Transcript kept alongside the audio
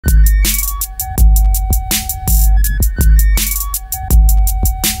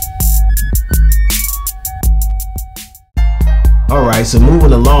All right, so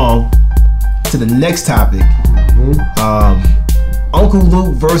moving along to the next topic. Uncle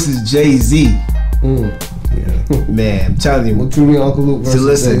Luke versus Jay-Z. Yeah. Man, I'm telling you. What you mean Uncle Luke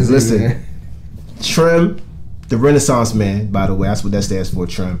versus Jay-Z? Listen. Man? Trim, the Renaissance man, by the way, that's what that stands for,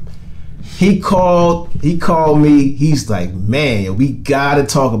 Trim. He called me. He's like, man, we gotta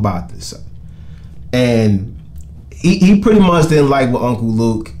talk about this. And he pretty much didn't like what Uncle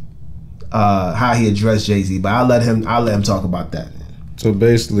Luke, how he addressed Jay-Z, but I'll let him talk about that. So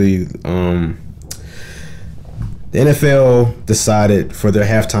basically, the NFL decided for their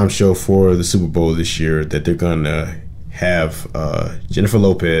halftime show for the Super Bowl this year that they're gonna have Jennifer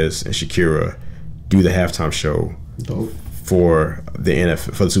Lopez and Shakira do the halftime show for the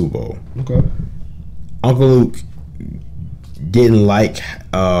NFL for the Super Bowl. Okay. Uncle Luke didn't like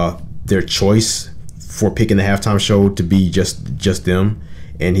their choice for picking the halftime show to be just them,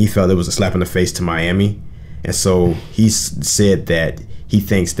 and he felt it was a slap in the face to Miami, and so he said that he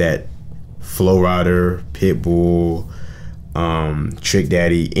thinks that Flo Rida, Pitbull, Trick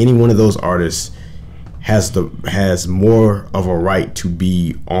Daddy, any one of those artists has more of a right to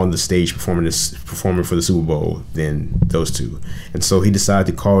be on the stage performing for the Super Bowl than those two, and so he decided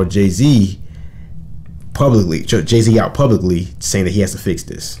to call Jay-Z out publicly, saying that he has to fix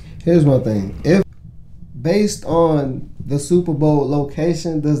this. Here's my thing: if based on the Super Bowl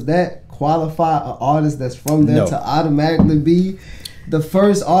location, does that qualify an artist that's from there to automatically be the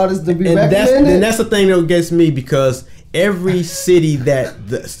first artist to be recommended? And that's the thing that gets me, because every city that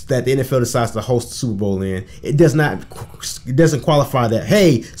the NFL decides to host the Super Bowl in, it doesn't qualify that,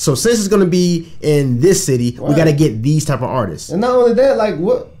 hey, so since it's going to be in this city, we got to get these type of artists. And not only that, like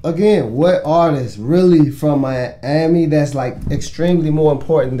what artist really from Miami that's like extremely more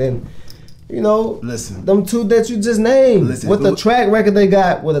important than, them two that you just named? With the track record they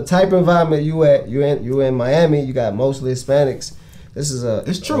got, with the type of environment you in Miami, you got mostly Hispanics. This is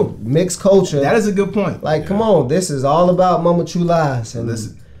it's true mixed culture. That is a good point. Like, come on, this is all about Mama Chulas and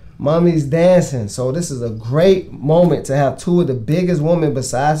Mommy's dancing. So this is a great moment to have two of the biggest women,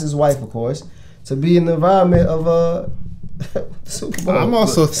 besides his wife, of course, to be in the environment of Super Bowl. I'm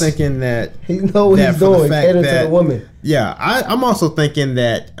also thinking that he know what he's doing, catering to the woman. Yeah, I'm also thinking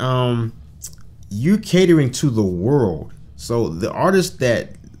that you catering to the world. So the artists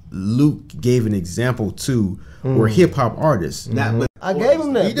that Luke gave an example to were hip hop artists. I gave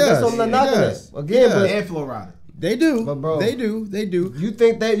him that. He does. That's what I'm not knocking it. Again, but and Flo Rida. They do. But bro, they do. You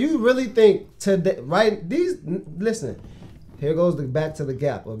think that? You really think today? Right? Listen. Here goes back to the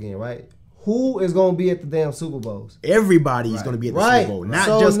gap again. Right? Who is going to be at the damn Super Bowls? Everybody's going to be at the Super Bowl, not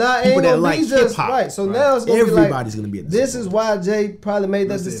just people that like hip hop. Right. So now it's going to be like, everybody's going to be at the this Super is Bowl. why Jay probably made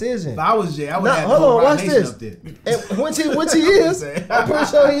that decision. If I was Jay, I would have hold on, watch Nation this. up there. And which he is. I'm pretty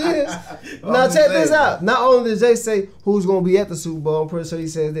sure he is. Now check this out. Not only did Jay say who's going to be at the Super Bowl, I'm pretty sure he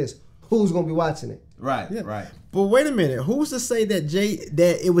said this: who's going to be watching it? Right. But wait a minute, who's to say that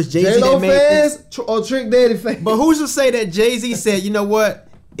it was Jay-Z that made fans this? Or Trick Daddy fans? But who's to say that Jay-Z said, you know what,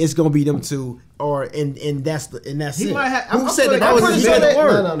 it's gonna be them two, and that's He it? might have. Who said that was his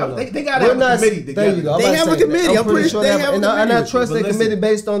word? No. They got to have a committee together. There you go. They have a committee. I'm pretty sure they have a committee. And I trust their committee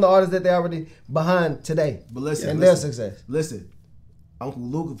based on the artists that they're already behind today. But listen, and their success. Listen, Uncle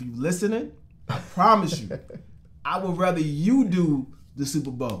Luke, if you listening, I promise you, I would rather you do the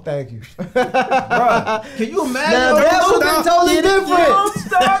Super Bowl. Thank you. Bruh, can you imagine? Now, that would have been totally different.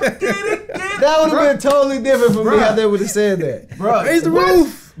 That would have been totally different from me how they would have said that. Bruh, raise the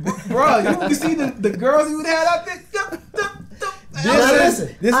roof. Bruh, you see the girls you would have out there?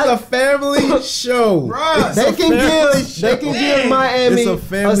 This is a family show. Bruh, They can give Miami It's a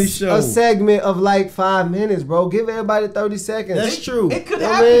family show. a segment of like 5 minutes, bro. Give everybody 30 seconds. That's true. It could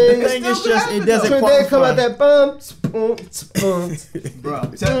happen. The thing is just, it doesn't Could they come out qualify. that bum? Bro,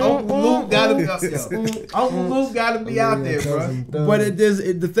 Uncle Luke gotta be Uncle Luke gotta be out there, bro. But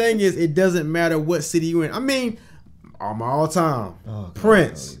the thing is, it doesn't matter what city you're in. I mean, my all-time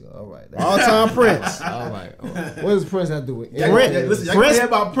Prince. All right. All-time Prince. All right. What does Prince have to do with it? Listen, y'all can hear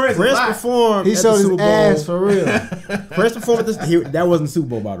about Prince. Prince performed He at showed the his Super Bowl. ass for real. Prince performed at that wasn't the Super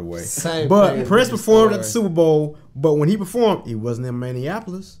Bowl, by the way. Same but thing, Prince big performed at the story. Super Bowl, but when he performed, he wasn't in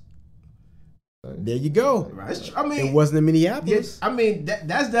Minneapolis. There you go. Right. I mean, It wasn't in Minneapolis. yes, I mean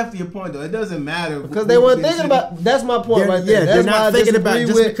that's definitely a point though. It doesn't matter Because they weren't thinking about. That's my point right there. they're That's why I not thinking about disagree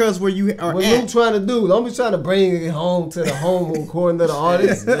just with because where you are what at. Luke trying to do. Don't be trying to bring it home to the home according to the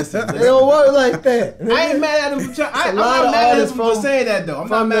artist. Listen. They don't work like that. I ain't mad at him for trying. I'm lot not of mad at him artists for from- saying that though. I'm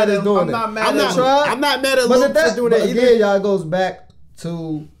from not mad that at is him. doing I'm it. not mad I'm at not him. I'm not mad at But Luke for doing that either. again, y'all, it goes back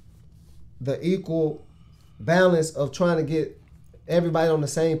to the equal balance of trying to get everybody on the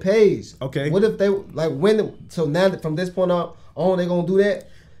same page. Okay. What if they so now from this point oh, they're gonna do that.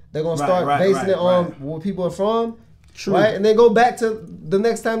 They're gonna start basing it on where people are from. True. Right, and then go back to the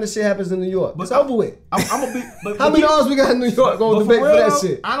next time this shit happens in New York. But it's over with. I'm gonna be. But, how many dollars we got in New York going to debate for that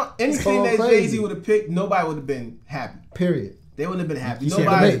shit? I don't. Anything that Jay-Z would have picked, nobody would have been happy. Period. They wouldn't have been happy.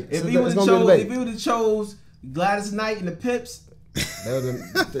 Nobody. If he would have chose Gladys Knight and the Pips, the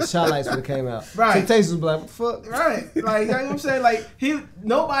Shotlights would have came out. Right. Temptations would be like, what the fuck? Right. Like, you know what I'm saying? Like,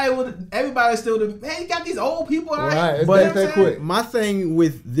 nobody would, everybody still, man, you got these old people. Right. But that quick. My thing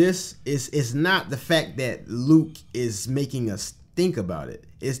with this is not the fact that Luke is making us think about it.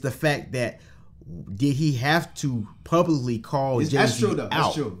 It's the fact that did he have to publicly call Jay-Z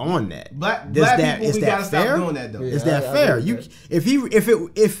out on that? Black people, we gotta stop doing that though. Is that fair?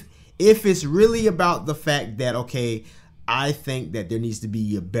 If it's really about the fact that, okay, I think that there needs to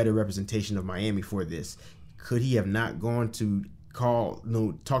be a better representation of Miami for this, could he have not gone to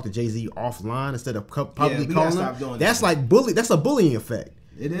talk to Jay-Z offline instead of publicly calling him? That's like bully. That's a bullying effect.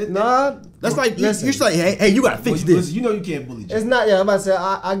 It is. Nah, that's like you're like, hey, you gotta fix this. Listen, you know you can't bully Jay. It's not. Yeah, I'm about to say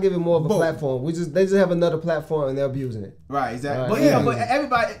I give it more of a platform. They just have another platform and they're abusing it. Right, exactly. Right. But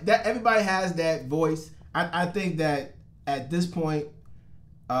everybody has that voice. I think that at this point,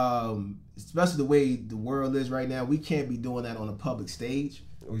 especially the way the world is right now, we can't be doing that on a public stage.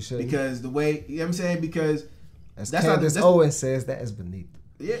 We should, because the way, you know what I'm saying, because that's Candace Owens says that is beneath.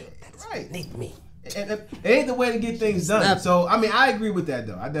 Yeah, that's right. Beneath me. And it ain't the way to get things done. So I mean, I agree with that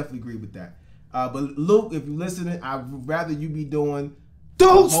though. I definitely agree with that. But Luke, if you're listening, I'd rather you be doing.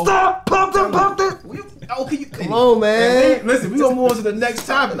 Don't stop, pump it. Come on, man. Listen, we gonna move on to the next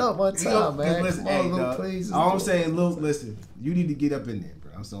topic. Up one time, man. Listen, come on, Luke, please. All I'm saying, Luke, listen, you need to get up in there,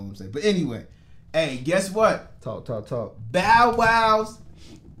 bro. That's all I'm saying. But anyway, hey, guess what? Talk. Bow Wow's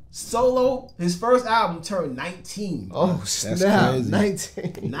solo, his first album turned 19. Oh, snap.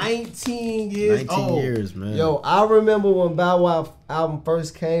 19. 19 years 19 old. years, man. Yo, I remember when Bow Wow album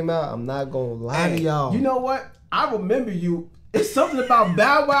first came out. I'm not going to lie to y'all. You know what? I remember you. It's something about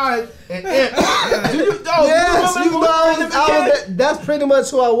Bow Wow and Emcee. That's pretty much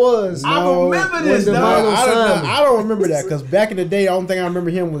who I was. I remember this. I don't remember that because back in the day, the only thing I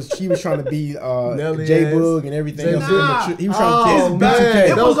remember him was he was trying to be J-Boog and everything else. He was trying to be B2K.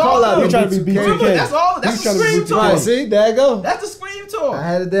 It was all he was trying to be B2K. That's the Scream tour. Right, see, there you go. That's the Scream tour. I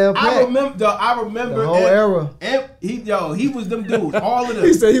had a damn pack. I remember the whole era. He was them dudes. All of them.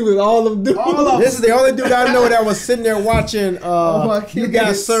 He said he was all of them dudes. This is the only dude I know that was sitting there watching. You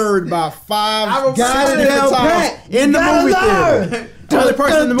got served by 5 guys in the movie theater. The only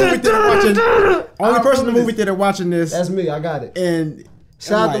person in the movie theater watching this. That's me. I got it. And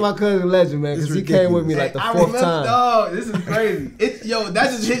shout out to my cousin Legend, man, because he came with me like the fourth time. Oh, this is crazy. That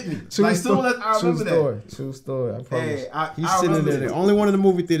just hit me. Like soon as I remember that. True story. I promise. He's sitting there, the only one in the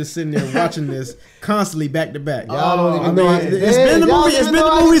movie theater sitting there watching this constly back to back. Y'all don't even know. It's been the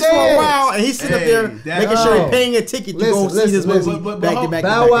movies for a while, and he's sitting up there making sure he's paying a ticket to go see this movie back to back.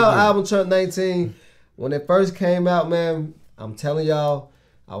 Bow Wow album turned 19. When it first came out, man, I'm telling y'all,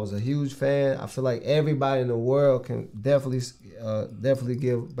 I was a huge fan. I feel like everybody in the world can definitely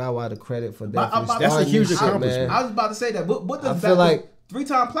give Bow Wow the credit for definitely that's a huge accomplishment. I was about to say that. What does I feel like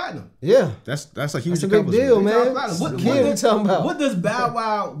 3-time platinum? Yeah, that's a huge that's a big deal, man. What talking about? What does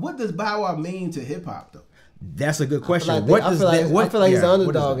Bow Wow mean to hip hop though? That's a good question. I feel like he's the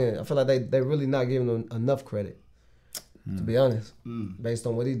underdog, and I feel like they really not giving him enough credit. To be honest, based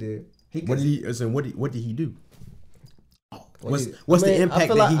on what he did. What did he do? What's the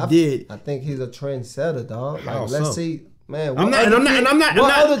impact that he did? I think he's a trendsetter, dog. How let's so? see, man. I'm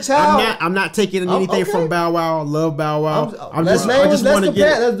not taking anything from Bow Wow. Love Bow Wow. Let's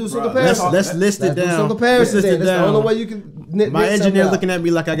do some comparison. Let's list it down. That's the only way you can. My engineer looking at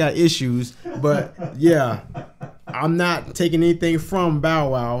me like I got issues, but yeah. I'm not taking anything from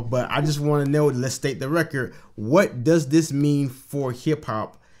Bow Wow, but I just want to know, let's state the record. What does this mean for hip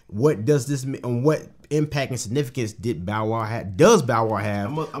hop? What does this mean, and what impact and significance does Bow Wow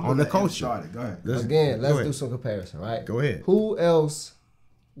have on the culture? Go ahead. Let's do some comparison, right? Go ahead. Who else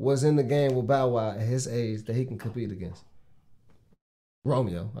was in the game with Bow Wow at his age that he can compete against?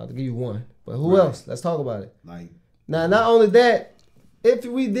 Romeo. I'll give you one. But who else? Let's talk about it. Now, not only that, if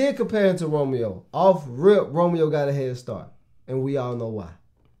we did compare him to Romeo, off rip, Romeo got a head start. And we all know why.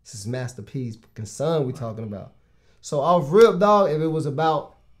 This is Master P's son we talking about. So off rip, dog, if it was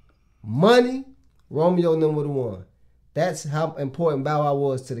about money, Romeo and them would have won. That's how important Bow Wow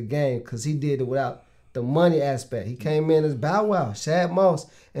was to the game, because he did it without the money aspect. He came in as Bow Wow, Shad Moss,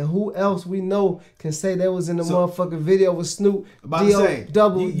 and who else we know can say that was in the motherfucking video with Snoop,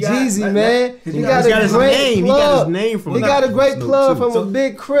 Double Jeezy, man. He got a great plug. He got a great plug from a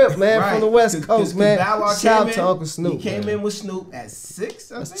big crib, man, from the West Coast, man. Shout out to Uncle Snoop. He came in with Snoop at 6.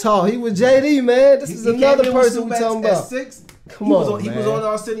 That's tall. He was JD, man. This is another person we talking about. At 6. Come on, he was on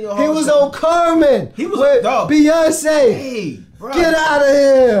Arsenio Hall. He was on Carmen. He was with Beyonce. Hey, bro, get out of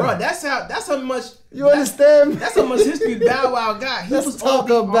here, bro. That's how much. You understand? That's how much history Bow Wow got. He was talk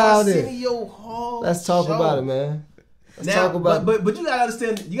on about Arsenio Hall. Let's talk about it, man. Let's talk about it. But you gotta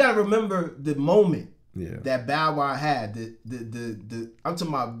understand. You gotta remember the moment that Bow Wow had. The I'm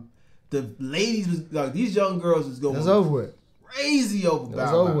talking about the ladies was like these young girls was going. That's over with. Crazy over Bow Wow.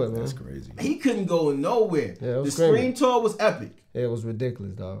 That's over with, man. That's crazy. He couldn't go nowhere. Yeah, the Scream tour was epic. Yeah, it was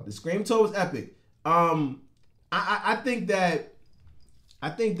ridiculous, dog. The Scream tour was epic. I think that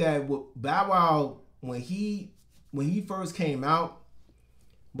with Bow Wow when he first came out,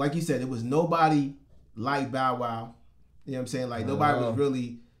 like you said, it was nobody like Bow Wow. You know what I'm saying? Like nobody was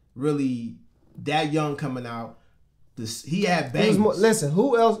really that young coming out. He had bangers. Listen,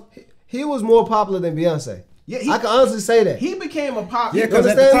 who else? He was more popular than Beyonce. Yeah, I can honestly say that. He became a pop. Yeah, because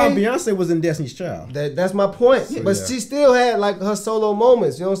at the time Beyonce was in Destiny's Child. That's my point. Yeah, but she still had like her solo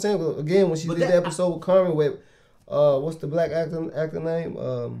moments. You know what I'm saying? Again, when she did the episode with Carmen with what's the black actor name?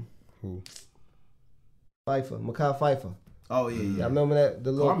 Who? Pfeiffer, Mekhi Pfeiffer. Oh yeah. I remember that.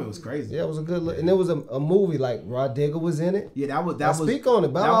 The Carmen was crazy. Yeah, it was a good look, and it was a movie like Rod Digger was in it. Yeah, that was. Speak on it.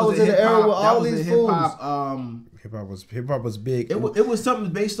 Bow Wow was in the era with all these fools. Hip hop was big. It was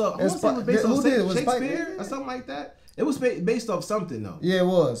something based off. I want to say it was based off Shakespeare or something like that. It was based off something though. Yeah, it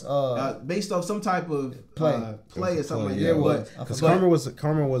was. Based off some type of play or something like that. Yeah, it was. Because Carmen was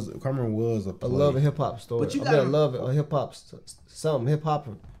a love and hip hop story. But you gotta love it. A hip hop something hip hop.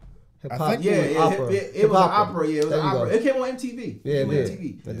 It was an opera. Yeah, it was an opera. It came on MTV. Yeah,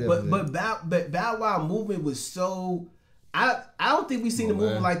 it did. But Bow Wow movement was so. I don't think we've seen a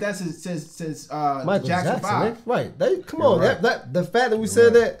movement like that since Michael Jackson 5. Right. Come on. Right. That the fact that we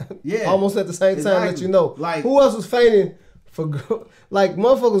said that almost at the same time that you know. Like, who else was fainting for like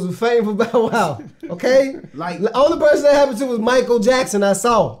motherfuckers was fainting for Bow Wow. Okay? Like the only person that happened to was Michael Jackson I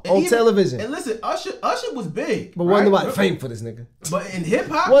saw on television. And listen, Usher was big. But wasn't nobody fainting for this nigga. But in hip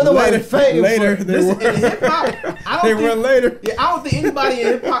hop, wasn't nobody fainting later. For listen, in hip hop, they were later. Yeah, I don't think anybody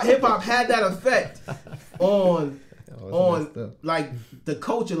in hip hop had that effect on like the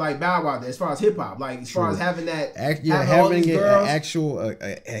culture like Bow Wow as far as hip hop, like as far as having that having an actual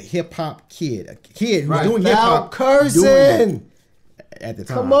hip hop kid, who's doing hip hop cursing at the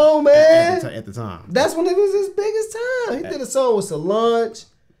time. Come on, man. At the time, that's when it was his biggest time. He did a song with Solange.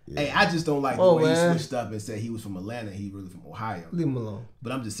 Yeah. Hey, I just don't like the way he switched up and said he was from Atlanta. He really from Ohio. Leave him alone.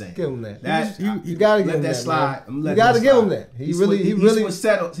 But I'm just saying. Give him that. You gotta give him that. Slide. You gotta give him that. He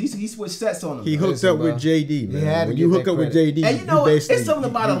switched sets on him. He hooked up with JD, man. When you hook up with JD, and you know it's something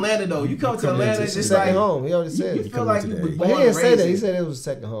about Atlanta though. You come to Atlanta, it's second home. He already said. You feel like you was born. But he didn't say that. He said it was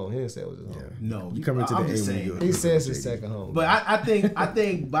second home. He didn't say it was his home. No, you come into the A when you He says it's second home. But I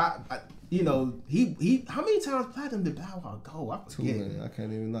think. You know, he how many times platinum did Bow Wow go? I forget. 2 million. I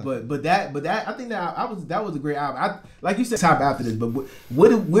can't even know. But that I think that was a great album. Like you said, top after this. But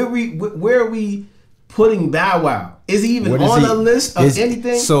where are we putting Bow Wow? Is he even on a list of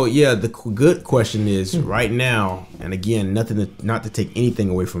anything? So yeah, the good question is right now, and again, not to take anything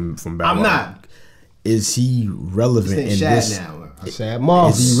away from Bow Wow. I'm not. Is he relevant in this? Shad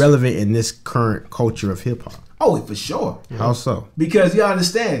Moss. Is he relevant in this current culture of hip hop? Oh, for sure. How so? Because you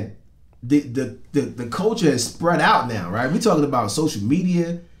understand. The culture has spread out now, right? We're talking about social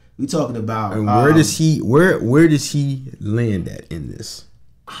media. We're talking about and where does he land at in this?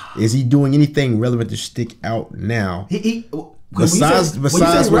 Is he doing anything relevant to stick out now? Besides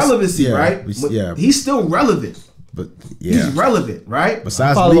relevancy, right? He's still relevant. But he's relevant, right?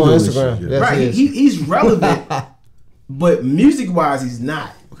 Besides legal on Instagram, issues, right? He's relevant, but music wise, he's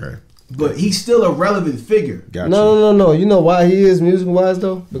not. Okay. But he's still a relevant figure. Gotcha. No. You know why he is music wise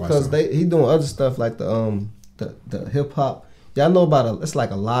though? Because he doing other stuff like the hip hop. Y'all know about it's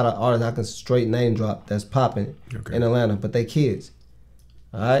like a lot of artists I can straight name drop that's popping in Atlanta, but they kids.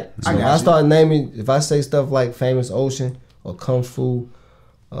 All right. So I start naming, if I say stuff like Famous Ocean or Kung Fu,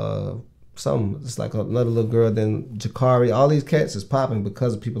 something it's like another little girl, then Jakari. All these cats is popping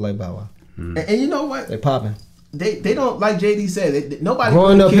because of people like Bow Wow. And you know what? They popping. They don't, like JD said, nobody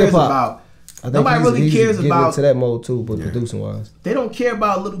really cares about. Nobody really cares about into that mode too, but producing wise, they don't care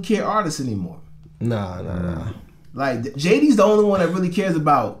about little kid artists anymore. Nah. Like JD's the only one that really cares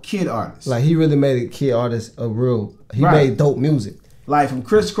about kid artists. Like he really made a kid artist a real. He made dope music. Like from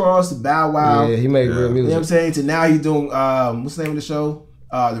Crisscross to Bow Wow. Yeah, he made real music. You know what I'm saying? To now he's doing what's the name of the show?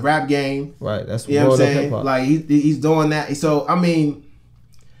 The Rap Game. Right. That's you know what I'm saying. Like he's doing that. So I mean,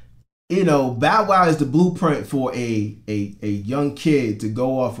 you know, Bow Wow is the blueprint for a young kid to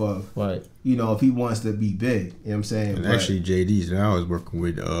go off of. Right. You know, if he wants to be big. You know what I'm saying? And actually, JD's now is working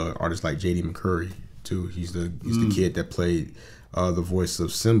with artists like JD McCurry too. He's the kid that played the voice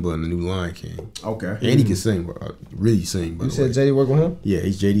of Simba in the new Lion King. Okay. And he can sing, really sing. By you said JD worked with him? Yeah,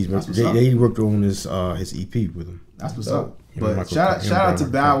 he's JD's. JD worked on his EP with him. That's what's up. But shout out to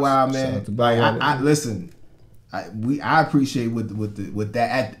Bow Wow, man. Shout out to Bow Wow. I listen. I appreciate with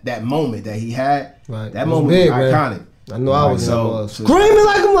that at that moment that he had. Right. That moment was iconic. I know I was screaming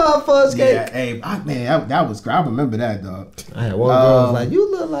like a motherfucker. Yeah, hey, man, that was. I remember that, dog. I had one girl was like, "You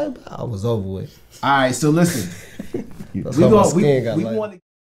look like." I was over with. All right, so listen. we want to.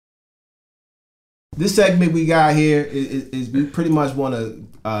 This segment we got here is we pretty much want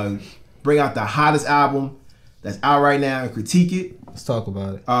to bring out the hottest album that's out right now and critique it. Let's talk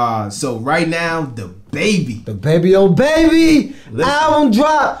about it. So right now, the baby, oh baby, album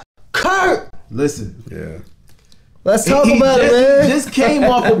drop. Kurt, listen. Yeah. Let's talk about it, man. Just came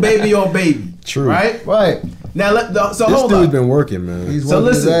off of Baby Oh Baby. True. Right. Now so hold on. This dude's been working, man. He's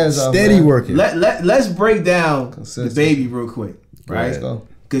steady working. Let's break down the baby real quick, right?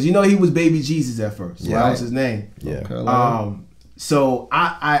 Because you know he was Baby Jesus at first. Yeah. That was his name. Yeah. So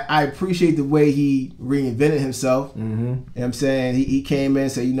I appreciate the way he reinvented himself. Mm-hmm. You know what I'm saying? He came in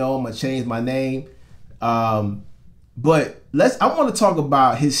and said, you know, I'm gonna change my name. But I want to talk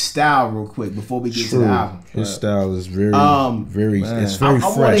about his style real quick before we get to the album. His style is very it's very fresh.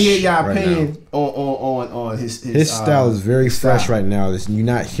 I want to hear y'all opinion on his style is very fresh right now. You're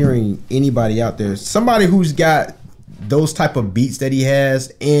not hearing anybody out there. Somebody who's got those type of beats that he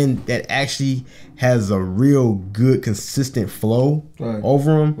has and that actually has a real good consistent flow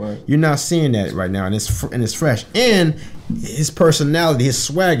over him. Right. You're not seeing that right now, and it's fresh. And his personality, his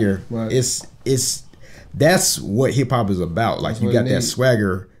swagger, it's that's what hip hop is about. Like you got that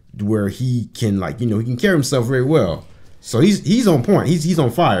swagger where he can he can carry himself very well. So he's on point. He's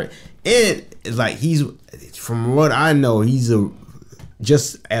on fire. And it's like from what I know, he's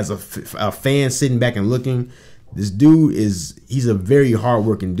just as a fan sitting back and looking. This dude he's a very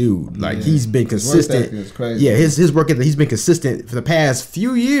hardworking dude. Like he's been consistent. His work ethic is crazy. Yeah, his work ethic, he's been consistent for the past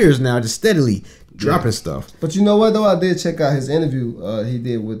few years now, just steadily dropping stuff. But you know what though? I did check out his interview he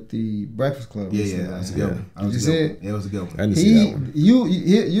did with the Breakfast Club. Yeah, that's a good one. Did you see it? It was a good one. I didn't see that one.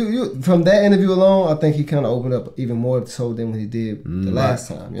 You from that interview alone, I think he kind of opened up even more so than what he did the last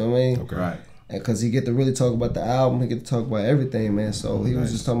time. You know what I mean? Okay. Right. Because he get to really talk about the album, he get to talk about everything, man. So he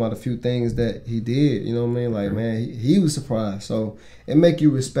was just talking about a few things that he did, you know what I mean? Like, man, he was surprised. So it make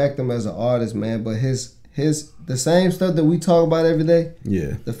you respect him as an artist, man. But the same stuff that we talk about every day.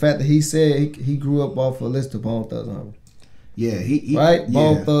 Yeah. The fact that he said he grew up off a list of Bone Thugs Harmony. Yeah, he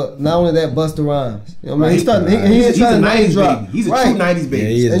Bone Thugs. Not only that, Busta Rhymes. You know what I mean? He's a 90s baby. He's a true 90s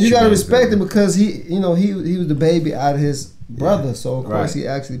baby. Yeah, and you gotta respect him because he was the baby out of his brother. So of course he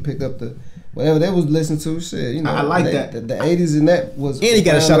actually picked up the whatever they was listening to, shit, you know. I like that. The 80s and that was. And he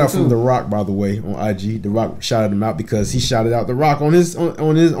got a shout out from The Rock, by the way, on IG. The Rock shouted him out because he shouted out The Rock on his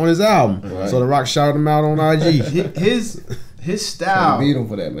album. Right. So The Rock shouted him out on IG. His style. Beat him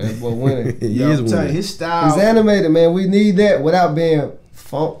for that, man. Boy, winning. He is winning. His style. He's animated, man. We need that without being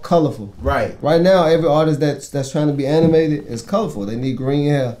colorful. Right. Right now, every artist that's trying to be animated is colorful. They need green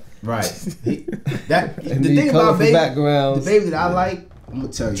hair. Right. The thing about backgrounds. The baby that I like. I'm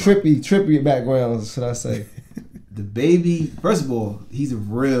gonna tell you. Trippy backgrounds, should I say? The baby, first of all, he's a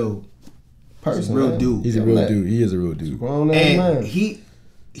real person, he's a real dude. He's a real dude. He is a real dude. And he's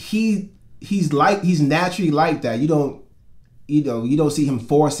naturally like that. You don't see him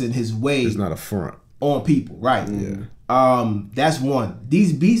forcing his way. It's not a front on people, right? Yeah. That's one.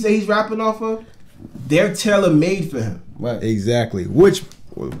 These beats that he's rapping off of, they're tailor made for him. Right. Exactly. Which.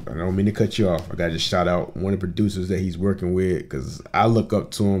 Well, I don't mean to cut you off. I gotta just shout out one of the producers that he's working with because I look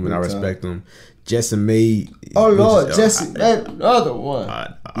up to him and I respect him. Emcee. Oh Lord, Jesse, that other one.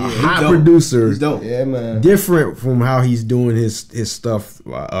 Hot producer. He's dope. Yeah, man. Different from how he's doing his stuff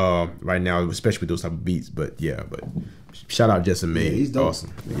right now, especially with those type of beats. But shout out Emcee. Yeah, he's dope.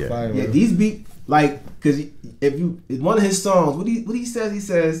 Awesome. Yeah, these beats because if one of his songs, what he says,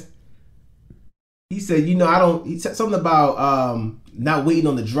 he said, you know, he said something about not waiting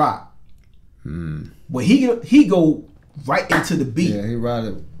on the drop. Well, he go right into the beat. Yeah, he ride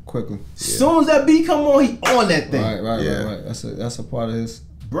it quickly. Soon as that beat come on, he on that thing. Right. That's a part of his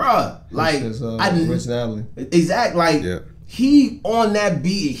his originality. Exactly. Like he on that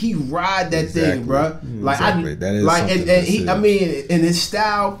beat, he ride that thing, bro. Like that is like, and he, I mean, in his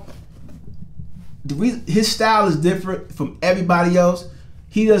style, his style is different from everybody else.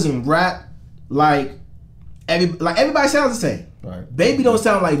 He doesn't rap like everybody sounds the same. Right. Baby don't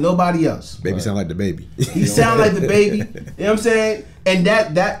sound like nobody else. Baby sound like the baby. He sound like the baby. You know what I'm saying? And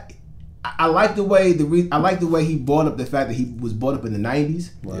that I like the way he brought up the fact that he was brought up in the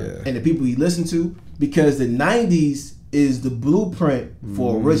 90s and the people he listened to, because the 90s is the blueprint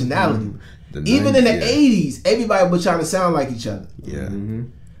for originality. Even in the 80s, everybody was trying to sound like each other. Yeah.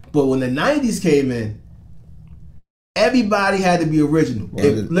 But when the 90s came in, everybody had to be original.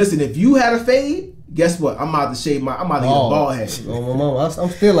 If you had a fade, guess what? I'm about to get a bald head. I'm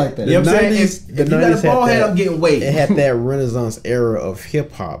still like that. You know what I'm saying? If you got a bald head, I'm getting waved. It had that Renaissance era of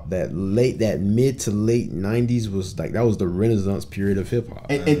hip hop. That mid to late 90s was like, that was the Renaissance period of hip hop.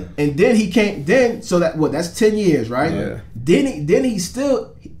 And then he came. That's 10 years, right? Yeah. Then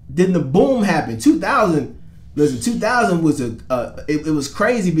the boom happened. 2000 was it was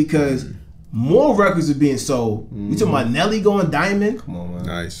crazy because more records were being sold. You talking about Nelly going diamond? Come on, man.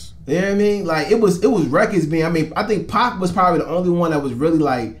 Nice. You know what I mean? Like it was records being. I mean, I think Pac was probably the only one that was really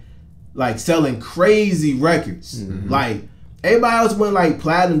like selling crazy records. Like everybody else went like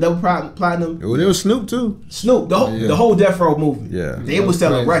platinum, double platinum. Well, there was Snoop too. Snoop, the whole Death Row movement. Yeah, they were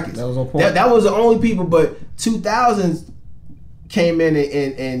selling records. That was on point. That was the only people. But 2000s came in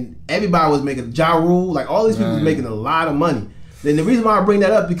and everybody was making Ja Rule. Like all these people was making a lot of money. Then the reason why I bring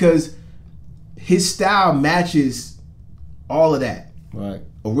that up because his style matches all of that. Right.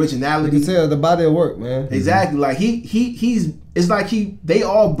 Originality. You can tell the body of work, man. Exactly. Like he's it's like they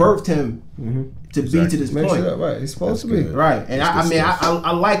all birthed him to be to this point. Right. He's supposed to be. Right. And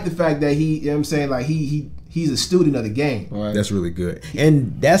I like the fact that he, you know what I'm saying, like he's a student of the game. Right. That's really good.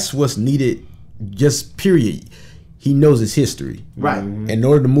 And that's what's needed, just period. He knows his history. Right. In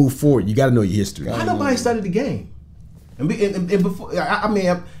order to move forward, you got to know your history. Why nobody studied the game? And before, I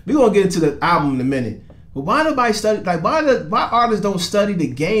mean, we're gonna get into the album in a minute. But why nobody study? Like, why artists don't study the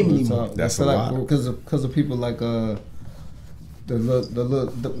game anymore? That's a lot. Because of people like I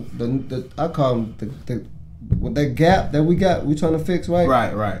call them that gap that we trying to fix,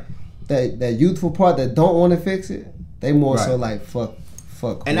 right? Right. That youthful part that don't want to fix it. They more so like fuck.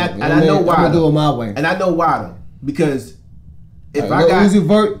 And I know why. I'm gonna do it my way. And I know why though, because if I got Uzi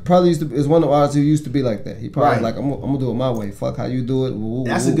Vert probably is one of the artists who used to be like that. He probably like I'm gonna do it my way. Fuck how you do it.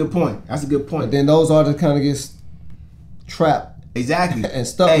 That's a good point. But then those artists kind of get trapped. Exactly. And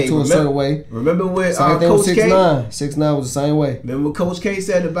stuck into a certain way. Remember what Coach K? 6ix9ine was the same way. Remember what Coach K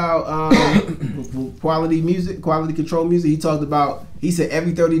said about quality control music? He talked about, he said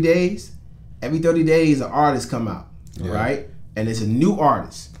every 30 days an artist come out, right? And it's a new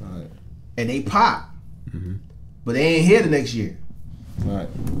artist. Right. And they pop. But they ain't here the next year. Right.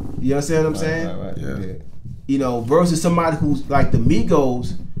 You understand what I'm saying? Right. Yeah. You know, versus somebody who's like the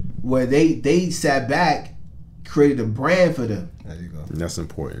Migos, where they sat back, created a brand for them. There you go. That's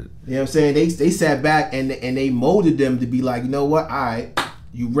important. You know what I'm saying? They sat back and they molded them to be like, you know what? All right,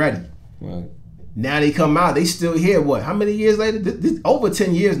 you ready. Right. Now they come out, they still here. What? How many years later? This over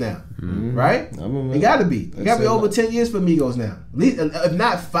 10 years now, right? I remember. It got to be. It got to be over 10 years for Migos now. At least, if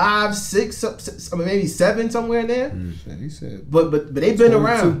not 5, 6, I mean maybe 7 somewhere in there. He said. But they've been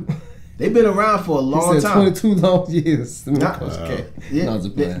around. They've been around for a long he said time. 22 long years.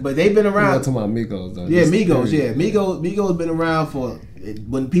 But they've been around. I'm talking about Migos though. Yeah, Migos. Yeah, Migos been around for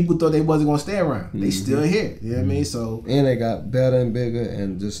when people thought they wasn't gonna stay around. They still here. You know what I mean? So and they got better and bigger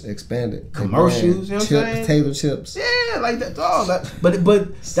and just expanded. Commercials. You know what I'm saying? Potato chips. Yeah, like that. All that. But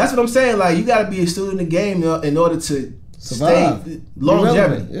that's what I'm saying. Like you got to be a student of the game in order to survive. Stay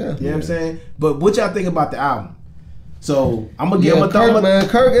longevity. Yeah. You know what I'm saying? But what y'all think about the album? So I'm gonna give him a Kirk, man.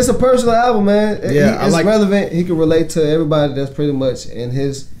 Kirk, it's a personal album, man. Yeah, it's relevant. He can relate to everybody that's pretty much in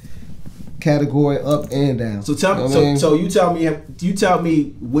his category, up and down. So you tell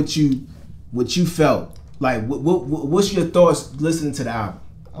me what you felt. Like what's your thoughts listening to the album?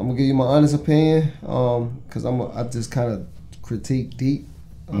 I'm gonna give you my honest opinion, because I just kind of critique deep.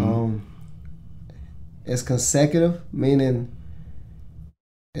 It's consecutive, meaning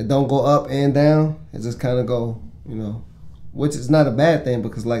it don't go up and down. It just kind of go. You know, which is not a bad thing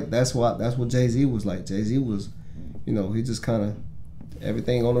because like that's what Jay-Z was like. Jay-Z was, you know, he just kind of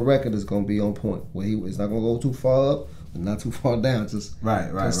everything on the record is gonna be on point. Where it's not gonna go too far up, but not too far down. Just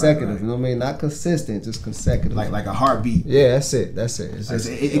consecutive. Right. You know what I mean? Not consistent, just consecutive. Like a heartbeat. Yeah, that's it. It's just,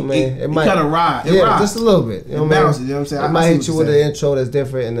 it might kind of ride. It rides. Just a little bit. You know what bounces. You know what I'm saying? It might hit you with an intro that's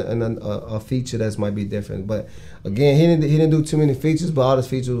different and a feature that might be different, but. Again, he didn't do too many features, but all his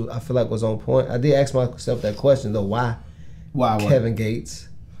features I feel like was on point. I did ask myself that question though, why Why? Kevin Gates.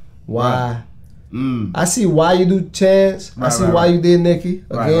 Why? Right. I see why you do Chance. I see why you did Nicki.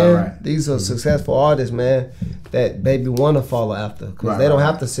 Again, these are successful artists, man, that baby want to follow after because they don't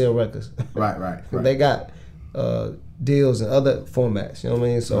have to sell records. Right. They got deals in other formats. You know what I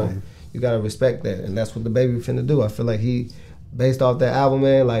mean? So you gotta respect that, and that's what the baby finna do. I feel like he, based off that album,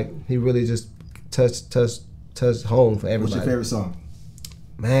 man, like he really just touched home for everybody. What's your favorite song?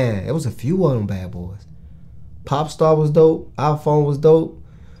 Man, it was a few of them bad boys. Pop Star was dope. iPhone was dope.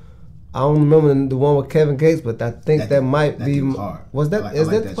 I don't remember the one with Kevin Gates, but I think that might be. Hard. Was that? Like, is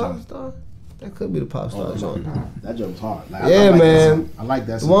like that the Pop Star? That could be the Pop Star joint. That joint was hard. Like, yeah, I like man. I like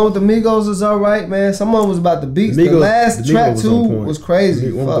that song. The one with the Migos is all right, man. Someone was about the beats. The last track too was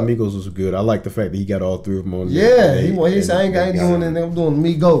crazy. One with the Migos was good. I like the fact that he got all three of them on. Yeah, he said I ain't doing anything. I'm doing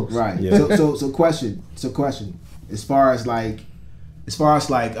Migos. Right. Yeah. So question. As far as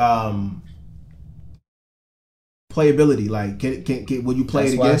playability, like can will you play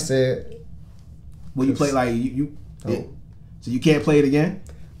it again? That's why I said. Will you play like you? So you can't play it again?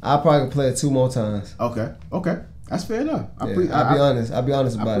 I probably could play it 2 more times. Okay, that's fair enough. I'll be honest about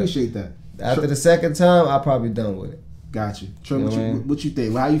it. I appreciate that. After the second time, I'll probably done with it. Got you. Trey, what you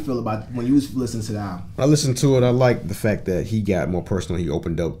think? How you feel about when you was listening to the album? I listened to it. I like the fact that he got more personal. He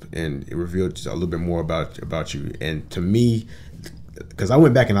opened up and it revealed a little bit more about you. And to me, because I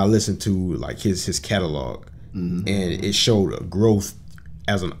went back and I listened to like his catalog, and it showed a growth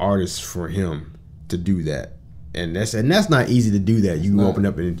as an artist for him to do that. And that's not easy to do that. You open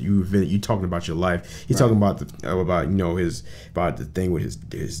up and you talking about your life. He's talking about the thing with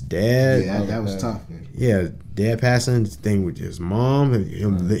his dad. Yeah, that was tough. Man. Yeah, dad passing. The thing with his mom.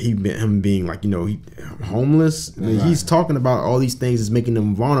 Him being like he homeless. He's talking about all these things that's making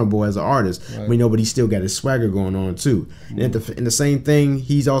him vulnerable as an artist. Right. But he's still got his swagger going on too. And in the same thing,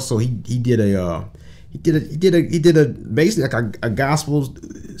 he's also he did a basically like a gospel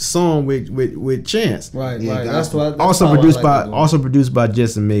song with Chance. Right. That's what. Also produced by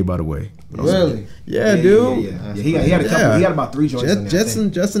Jetson May, by the way. Really? Yeah, dude. Yeah. He had a couple. He had about 3 joints. On there,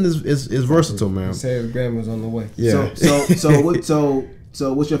 Jetson is versatile, man. He said his grandma's on the way. Yeah. So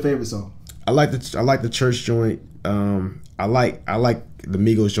what's your favorite song? I like the church joint. I like the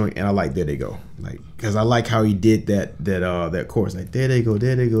Migos joint, and I like There They Go, because I like how he did that chorus, like there they go,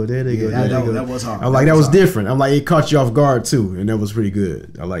 there they go, there they go, there they go. That was hard. I'm like that was different. I'm like it caught you off guard too, and that was pretty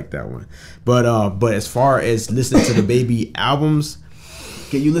good. I like that one. But as far as listening to the Baby albums,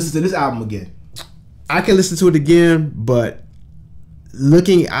 can you listen to this album again? I can listen to it again, but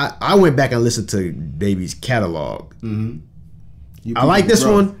I went back and listened to Baby's catalog. Mm-hmm. I like this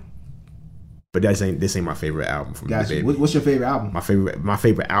one. But this ain't my favorite album from the Baby. What's your favorite album? My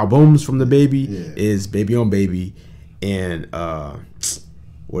favorite albums from the Baby is Baby on Baby and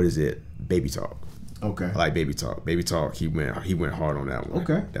what is it? Baby Talk. Okay. I like Baby Talk. Baby Talk. He went hard on that one.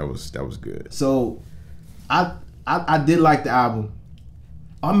 Okay. That was good. So, I did like the album.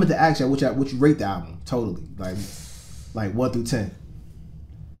 I'm meant to ask you what you rate the album totally, like 1 through 10.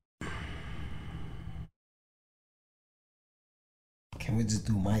 Can we just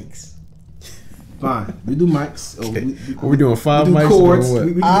do mics? Fine, we do mics. We're doing 5 mics. Chords.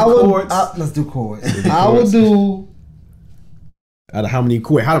 We do chords. Let's do chords. I would do. Out of how many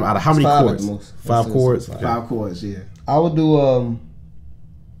chords? Out of how many chords? 5 chords. 5 chords. Yeah. I would do.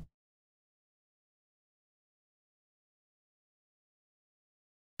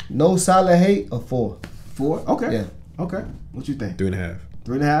 No Solid Hate or 4. 4? Okay. Yeah. Okay. What you think? 3.5.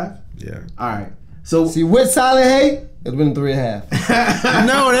 3.5? Yeah. All right. So see, with Solid Hate, it's been 3.5.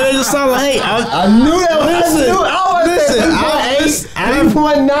 No, that ain't a Solid Hate. I knew that was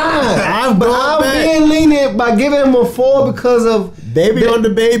 3.9. I'm being lenient by giving him a 4 because of Baby on the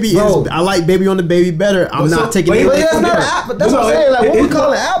Baby. I like Baby on the Baby better. I'm not taking it. That's what I'm saying. Like, what we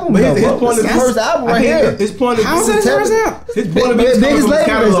call an album? His point is the first album right here. His point is how's that first album? His point is the biggest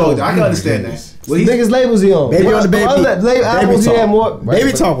catalog. I can understand that. The biggest labels he on. Baby on the Baby. Albums he had more.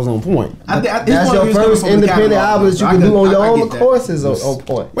 Baby Talk was on point. That's your first independent album that you can do on your own. Of course, is on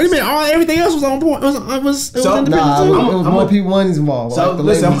point. What do you mean? Everything else was on point. It was independent too. It was more people money's involved. So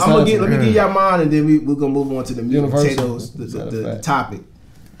listen, let me give y'all mine, and then we're gonna move on to the meat and potatoes, the topic.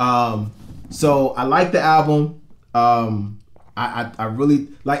 So I like the album. I really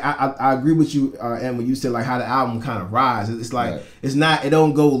like. I agree with you, and when you said like how the album kind of rises. It's like it's not. It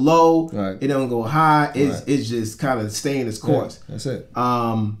don't go low. Right. It don't go high. It's just kind of staying its course. Yeah, that's it.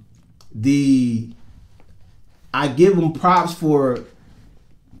 I give him props for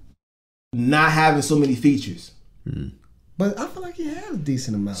not having so many features. But I feel like he had a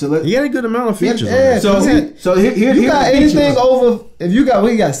decent amount. So he had a good amount of features. Yeah, so here you got anything over? If you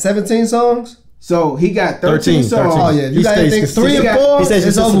got 17 songs. So he got 13 songs. Oh yeah, you got anything 3 or 4? He says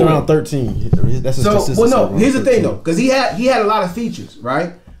it's consistent over around 13. That's his So, well, no. Here's the thing 13. though, because he had a lot of features,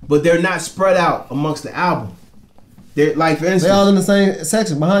 right? But they're not spread out amongst the album. They're like, for instance, they all in the same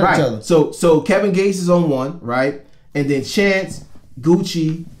section behind each other. So Kevin Gates is on one, right? And then Chance,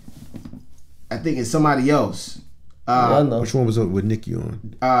 Gucci, I think it's somebody else. I know. Which one was with Nicki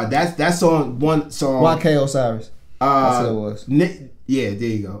on? That's on one song. YK Osiris. That's what it was. Yeah, there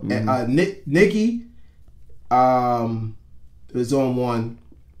you go. And, Nicki, was on one,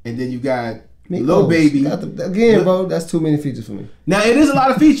 and then you got Lil Baby. Again, bro, that's too many features for me. Now it is a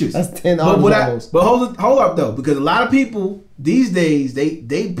lot of features. That's 10 albums. But hold up though, because a lot of people these days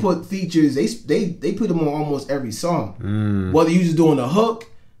they put features. They put them on almost every song. Whether you're just doing a hook,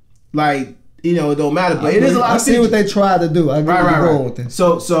 like it don't matter. But it is a lot of features. I see what they try to do. I get where you're going with it.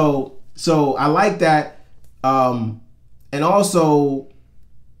 So I like that. And also,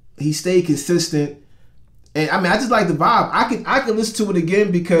 he stayed consistent, and I mean, I just like the vibe. I can listen to it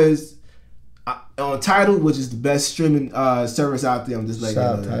again because on Tidal, which is the best streaming service out there. I'm just like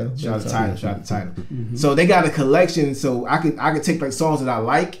shout out to Tidal. So they got a collection, so I could take like songs that I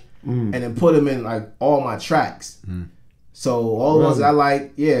like and then put them in like all my tracks. So all the ones that I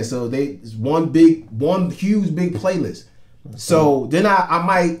like, yeah. So it's one huge big playlist. So then I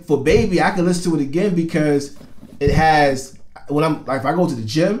might, for Baby, I can listen to it again because it has, when I'm like, if I go to the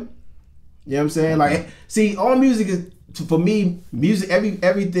gym, you know what I'm saying? Like, see, all music is, for me, music,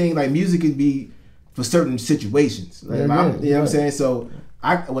 everything, like music could be for certain situations. Like, you know what I'm saying? So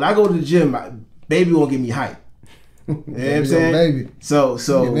when I go to the gym, Baby won't give me hype. You know what I'm saying? Baby. So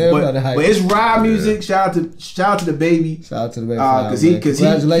but it's rap music. Shout out to the Baby. Shout out to the Baby. Because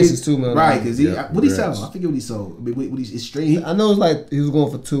congratulations to man. Right? Because what he sold? I forget what he sold. His stream. I know it's like he was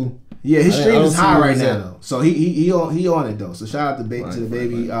going for 2. Yeah, his stream is high right now though. So he on it though. So shout out to the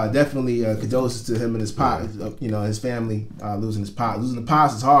Baby. Definitely condolences to him and his pop. His family losing his pop. Losing the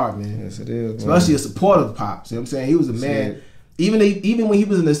pops is hard, man. Yes, it is. Especially a supportive pops. You know what I'm saying? He was a man. Even when he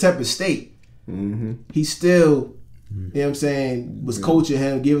was in a separate state, he still. You know what I'm saying? Was coaching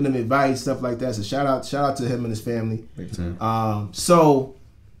him, giving him advice, stuff like that. So shout out to him and his family. So,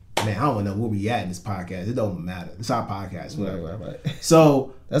 man, I don't know where we at in this podcast. It don't matter. It's our podcast. Right.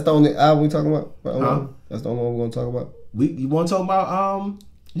 So that's the only album we talking about. That's the only one we're gonna talk about. You want to talk about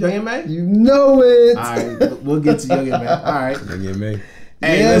Young Emcee? You know it. All right, we'll get to Young Emcee. All right, Young Emcee.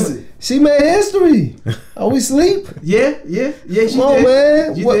 Hey, listen. She made history. Are we sleep? Yeah. She did.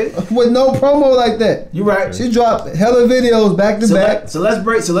 Man. She did. With no promo like that. You right. She dropped hella videos back to back. So let's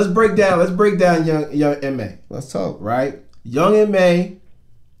break down Young Emcee. Let's talk. Right, Young Emcee.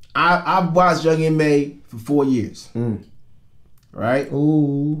 I've watched Young Emcee for 4 years. Right.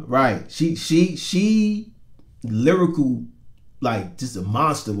 Ooh. Right. She lyrical, like just a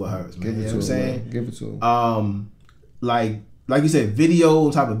monster with hers, man. You know what I'm saying? Give it to her. Like you said, video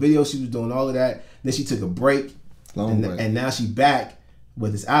on top of video, she was doing all of that. Then she took a break, and now she back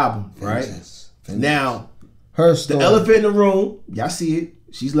with this album, right? Vengeance. Now, her story. The elephant in the room, y'all see it.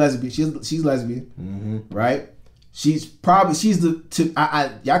 She's lesbian. She's lesbian, right? Y'all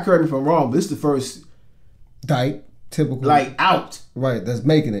correct me if I'm wrong, but this is the first typical like out. Right, that's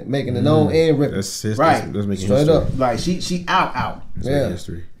making it known and ripping. That's right. That's making straight history. up. Like she out. That's making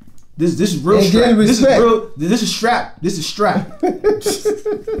history. This is real strap. This is strap. This is strap. This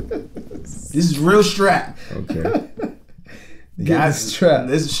is real strap. Okay. Guys, strap.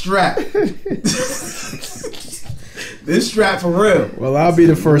 This is strap. This strap for real. Well, I'll be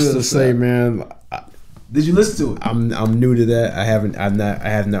the first to say, man. Did you listen to it? I'm new to that. I have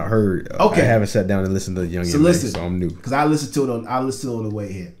not heard. Okay. I haven't sat down and listened to Young Emcee. So listen, so I'm new. Because I listened to it on the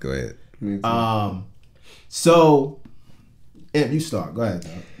way here. Go ahead. So, you start. Go ahead.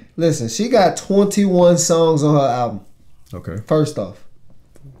 Listen, she got 21 songs on her album. Okay. First off.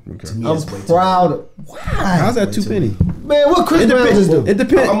 Okay. I'm proud. Why? How's that too many? Man, what Chris Brown just do? It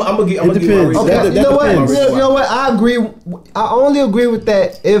depends. I'm gonna give my okay, reason. you know what? I agree. I only agree with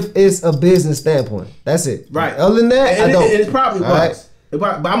that if it's a business standpoint. That's it. Right. Other than that, I don't. It probably was. Right.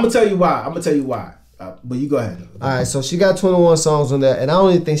 But I'm gonna tell you why. But you go ahead. All right. So she got 21 songs on there, and I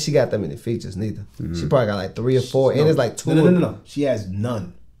don't even think she got that many features neither. She probably got like 3 or 4, and it's like 2. No. She has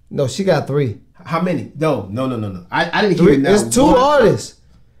none. No, she got 3. How many? No. I didn't hear it now. It's 2 artists.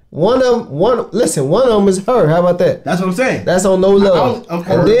 One of them is her. How about that? That's what I'm saying. That's on No Love.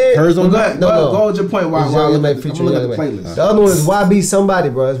 Hers on that? Go with your point. Why I'm looking at the playlist. The other one is YB Somebody,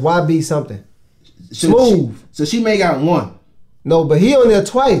 bro. It's YB something. Smooth. So she may got 1. No, but he on there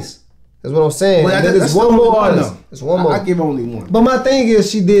twice. That's what I'm saying. Well, there's one more artist. There's one more. I give only one. But my thing is,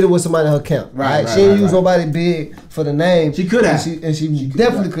 she did it with somebody in her camp. Right. She didn't use nobody big for the name. She could have. And she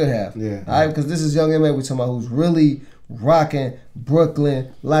definitely could have. Yeah. All right, because this is Young M.A. we talking about who's really rocking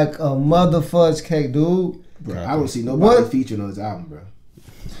Brooklyn like a mother fudge cake, dude. Bro, I don't see nobody featured on this album, bro.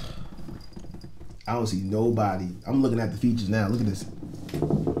 I don't see nobody. I'm looking at the features now. Look at this.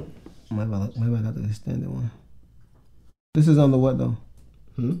 Maybe I got the extended one. This is on the what though?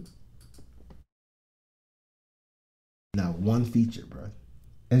 Not one feature, bro.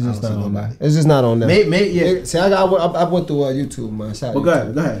 It's just not on there. It's just not on there. Yeah. See, I went through YouTube, man. Well, go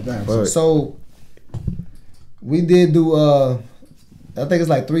ahead. So we did do I think it's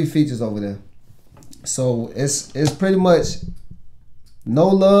like 3 features over there. So it's pretty much No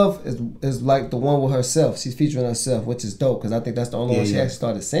Love is like the one with herself. She's featuring herself, which is dope because I think that's the only one she actually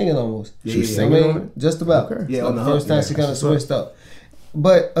started singing almost. She was singing on it? Just about. Okay. Yeah, on the first time she kind of switched up.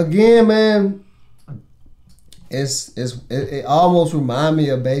 But again, man, it almost remind me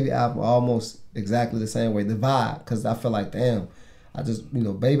of Baby album, almost exactly the same way. The vibe, because I feel like, damn, I just,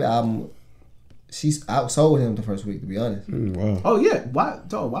 Baby album, she's outsold him the first week, to be honest. Wow. Oh yeah, why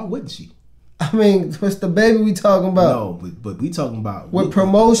wouldn't she? I mean, what's the Baby we talking about? No, but we talking about with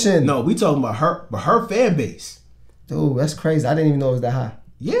promotion. No, we talking about her fan base. Dude, that's crazy. I didn't even know it was that high.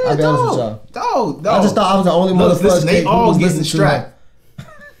 Yeah, I'll be honest with y'all. Dog. I just thought I was the only motherfucker. They all getting strapped.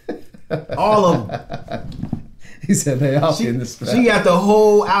 All of them. He said they all getting the strap. She got the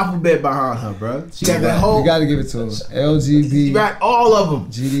whole alphabet behind her, bro. She got the whole. You got to give it to her. LGB. She got all of them.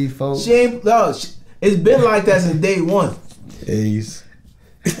 GD folks. She ain't. No, it's been like that since day one. A's.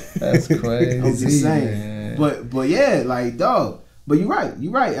 That's crazy. I'm just saying. Man. But yeah, like dog. But you're right.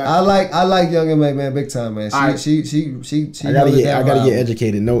 I like Young M.A, man, big time, man. She I gotta get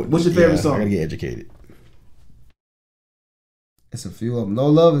educated. No. What's your favorite song? I gotta get educated. It's a few of them. No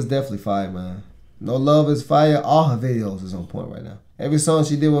Love is definitely fire, man. No Love is fire. All her videos is on point right now. Every song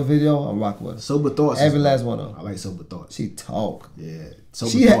she did with video, I'm rocking with her. Sober Thoughts. Every last one of them. I like Sober Thoughts. She talk. Yeah.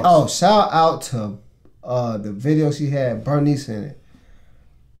 Sober Thoughts. Shout out to the video she had Bernice in it.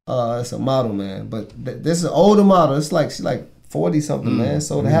 It's a model, man. But this is an older model. It's like she like 40 something, man.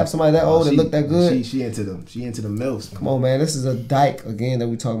 So to have somebody that old that look that good, she into them MILFs. Come on, man. This is a dyke again that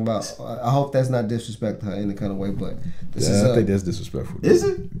we talking about. I hope that's not disrespect to her in any kind of way, but I think that's disrespectful. Is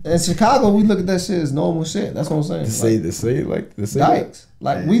it? In Chicago, we look at that shit as normal shit. That's what I'm saying. To say dykes.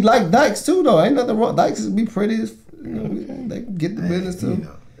 Like we like dykes too, though. Ain't nothing wrong. Dykes be pretty as they get the business too.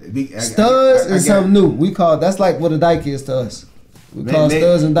 Studs is something new. We call that's like what a dyke is to us. We call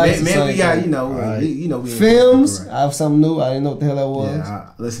studs and dykes. Man, we got films. I have something new. I didn't know what the hell that was. Yeah,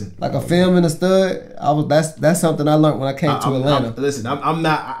 listen, like a film and a stud. That's something I learned when I came to Atlanta.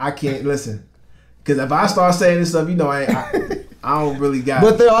 I can't listen, because if I start saying this stuff, I don't really got.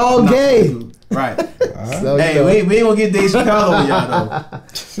 But they're all gay, right? So, hey, we ain't gonna get Dave Chappelle on y'all though.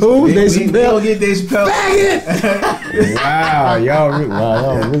 Who? Dave Chappelle? We ain't gonna get Dave Chappelle. Faggot! Wow, y'all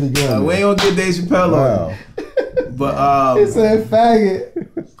really good. We ain't gonna get Dave Chappelle on. But he said faggot.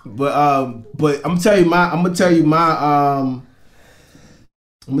 But I'm gonna tell you my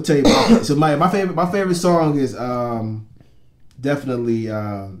favorite song is definitely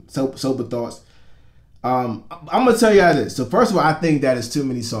Sober Thoughts. I'm gonna tell you how this. So first of all, I think that is too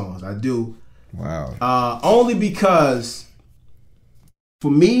many songs. I do. Wow. Only because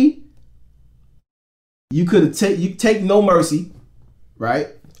for me, you could take No Mercy, right?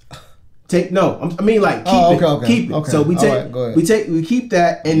 Keep it. Okay. So we keep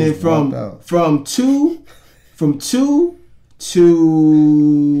that, and then from two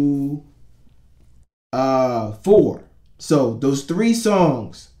to 4. So those 3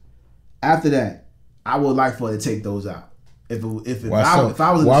 songs after that, I would like for her to take those out. If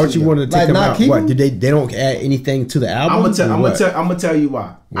I was, why would you want to take them out? What did they don't add anything to the album? I'm gonna tell you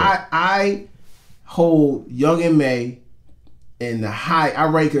why. What? I hold Young M.A in the high. I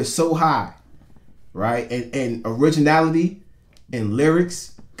rank her so high, right? And originality and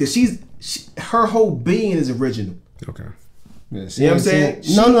lyrics, because her whole being is original. Okay. Yeah, you know what I'm saying?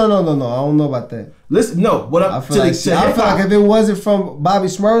 No. I don't know about that. Listen, no. What I feel like if it wasn't from Bobby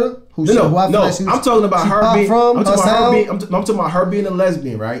Shmurda, I'm talking about her being. I'm talking about her being a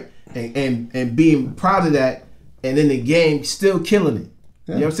lesbian, right? And being proud of that, and in the game still killing it.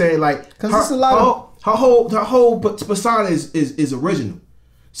 Yeah. You know what I'm saying? Like, because it's a lot her whole persona is original.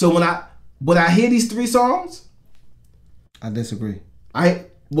 So when I hear these 3 songs, I disagree. I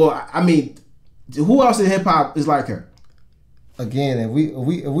mean, who else in hip hop is like her? Again, if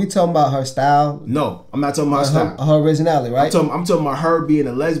we talking about her style, no, I'm not talking about her style. Her originality, right? I'm talking about her being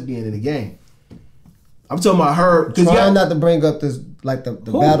a lesbian in the game. I'm talking about her trying not to bring up this like the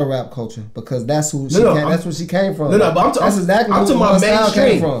battle rap culture, because that's who she came. That's where she came from. No, but that's exactly I'm who talking about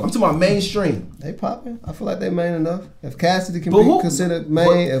mainstream. From. I'm talking about mainstream. They popping. I feel like they main enough. If Cassidy can be considered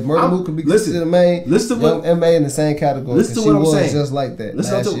main, if Murder Mook can be considered main, listen to what Emcee in the same category. Listen to what I'm saying. Just like that.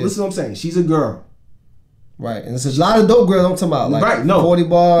 Listen to what I'm saying. She's a girl. Right, and there's a lot of dope girls I'm talking about. Like right, no, 40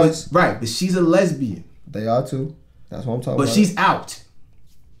 bars. But she's a lesbian. They are too. That's what I'm talking about. But she's out.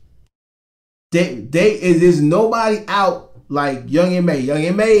 There's nobody out like Young Emcee. Young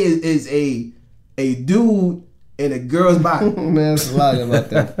Emcee is a dude in a girl's body. Man, there's a lot of them out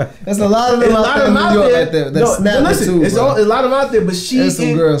there. There's a lot of them out there in New York out there that snap listen, too. It's a lot of them out there, but she is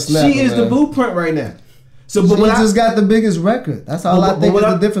the blueprint right now. So, but she just got the biggest record. That's all I think is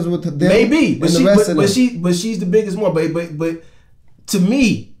the difference with them maybe, but the rest of them. But she's the biggest one. But to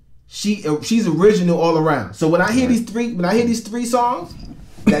me, she's original all around. So when I hear these three songs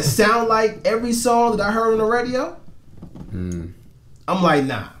that sound like every song that I heard on the radio, I'm like,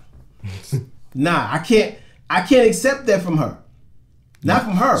 nah, I can't accept that from her. Not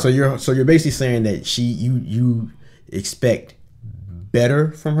from her. So you're basically saying that you expect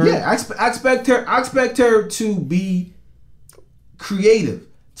better from her? Yeah, I expect her to be creative.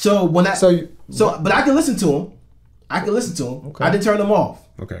 So when but I can listen to them. Okay. I didn't turn them off.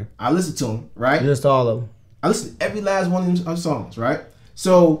 Okay. I listened to them, right? Just all of them. I listened to every last one of them songs, right?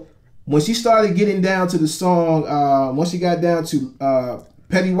 So when she started getting down to the song, once she got down to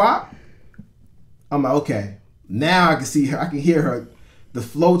Petty Wop, I'm like, okay, now I can see her. I can hear her, the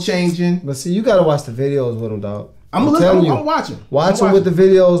flow changing. But see, you gotta watch the videos with them, dog. I'm watching. Watch them with the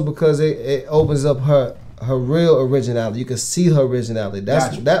videos because it opens up her real originality. You can see her originality.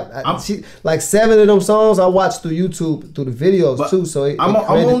 She like 7 of them songs I watched through YouTube through the videos too. So it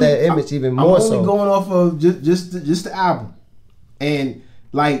created that image even more. I'm only going off of just the album, and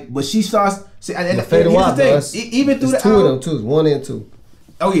like, but she starts. See, and here's the thing. Even through the two album, of them too, 1 and 2.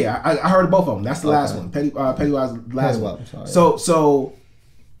 Oh yeah, I heard both of them. That's the last one. Petty Wop's last one. So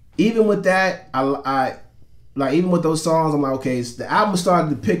even with that, I like, even with those songs, I'm like, okay, the album started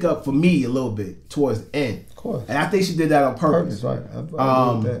to pick up for me a little bit towards the end. Of course. And I think she did that on purpose. Right. I agree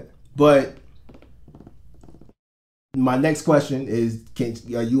with that. But my next question is,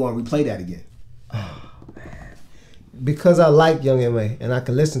 are you want to replay that again? Oh, man. Because I like Young Emcee and I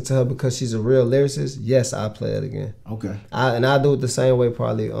can listen to her because she's a real lyricist, yes, I'll play it again. Okay. I do it the same way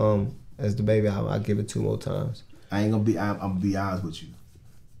probably as the Baby album. I'll give it 2 more times. I'm gonna be honest with you.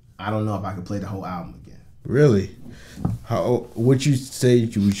 I don't know if I can play the whole album again. Really? How would you say?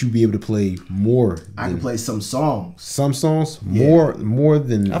 Would you be able to play more? I can play some songs. Some songs more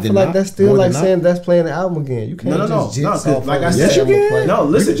than. I feel like that's still like saying that's playing the album again. You can't no. Like I said, yes, you can. No,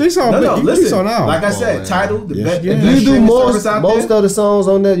 listen. Listen. Like I said, Title, the best. If you do most of the songs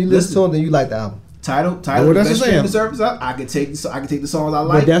on there, you listen to them, then you like the album. Title, the best streaming service out. I can take the songs I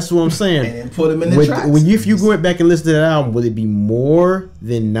like. But that's what I'm saying. And then put them in the tracks. If you went back and listened to that album, would it be more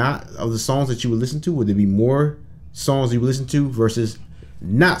than not of the songs that you would listen to? Would there be more songs you would listen to versus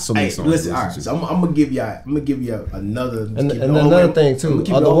not so many songs? Listen, all right. So I'm gonna give you another. And another thing too.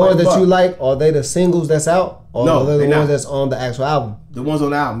 Are the ones that you like? Are they the singles that's out? Or are they the ones that's on the actual album? The ones on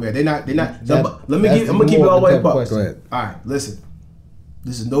the album, yeah. They're not. I'm gonna keep it all the way above. Go ahead. All right, listen.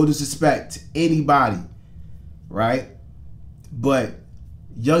 This is no disrespect to anybody, right? But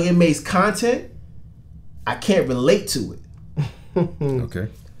Young Emcee's content, I can't relate to it. Okay.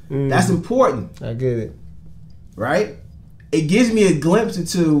 That's important. I get it. Right? It gives me a glimpse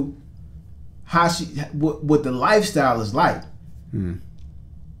into how what the lifestyle is like.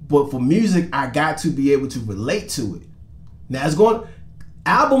 But for music, I got to be able to relate to it. Now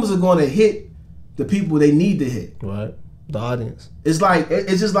albums are going to hit the people they need to hit. Right. The audience. It's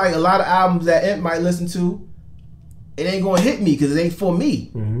just like a lot of albums that Emp might listen to. It ain't gonna hit me because it ain't for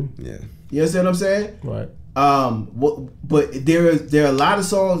me. Mm-hmm. Yeah. You understand what I'm saying? Right. But there are a lot of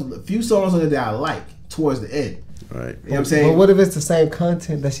songs, a few songs on there that I like towards the end. Right. You know what I'm saying? But what if it's the same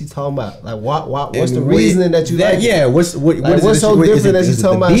content that she's talking about? Like, what's the reasoning that you like? Yeah. What's so different that she's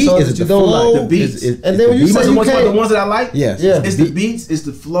talking about? Songs that you don't like? The beats. And then when you say you can't, the ones that I like, yes. Yeah. It's the beats. It's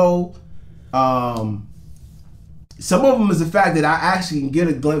the flow. Some of them is the fact that I actually can get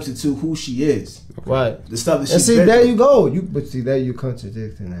a glimpse into who she is. Right. The stuff that she's and see, there you go. But see, there you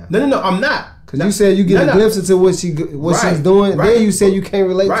contradicting now. No, I'm not. Because you said you get a glimpse into what she's doing. Right. Then you said you can't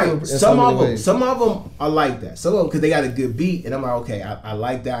relate to her. Some of them are like that. Some of them because they got a good beat, and I'm like, okay, I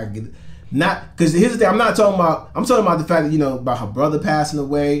like that. I get it. Not because here's the thing. I'm talking about the fact that about her brother passing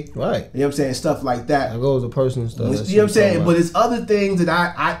away. Right. You know what I'm saying? Stuff like that. That goes to personal stuff. You know what I'm saying? But it's other things that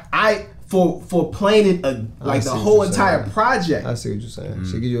I for playing it like the whole entire project. I see what you're saying.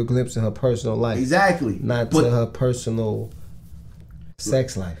 She give you a glimpse in her personal life. Exactly. Not to her personal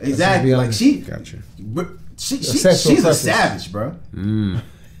sex life. Exactly. Like gotcha. She's a savage, bro. Yo,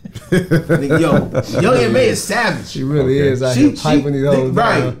 Young Emcee is savage. She really is. Out here piping these hoes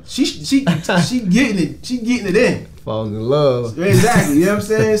right. She getting it. She getting it in. Falling in love. Exactly. You know what I'm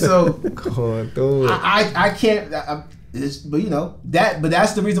saying? So going through it. I can't. But you know that. But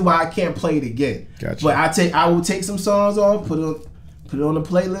that's the reason why I can't play it again. Gotcha. But I will take some songs off, put it on the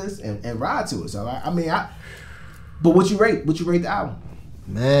playlist, and ride to it. So But what you rate? What you rate the album?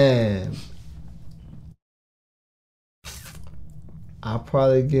 Man, I'll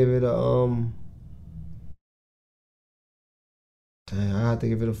probably give it a Dang, I have to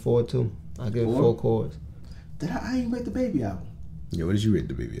give it a 4 too. I'll give it 4 chords. I ain't rate the Baby album. Yeah, what did you rate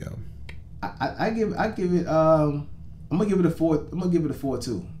the Baby album? I give it. I'm gonna give it a 4. I'm gonna give it a 4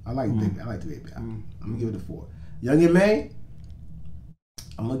 too. I like the Baby. I like the Baby album. I'm gonna give it a 4. Young Emcee,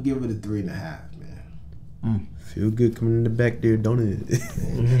 I'm gonna give it a 3.5, man. Feel good coming in the back there, don't it?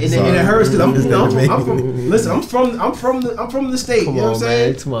 And it hurts because I'm from the state. Come you know on, what I'm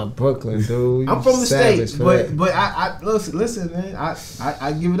saying? Man, to my Brooklyn, dude. I'm from the state, but I listen, man.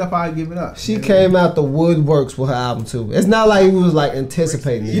 I give it up. I give it up. She came out the woodworks with her album too. It's not like we was like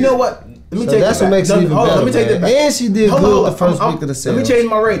anticipating it. You know what? Let me take that's what makes it even better. Let me take that back. And she did good the first week of the sales. Let me change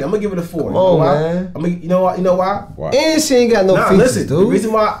my rating. I'm gonna give it a 4. Come on, man. You know why? Why? And she ain't got no features, listen, dude. The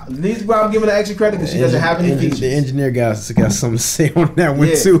reason why I'm giving her extra credit because she doesn't have any features. The engineer got something to say on that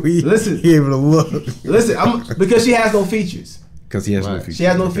one too. He gave it a look. Listen, because she has no features. Because he has no features. She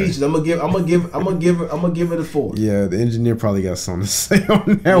has no features. I'm gonna give it a 4. Yeah, the engineer probably got something to say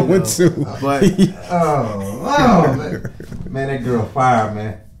on that one too. But man, that girl fire,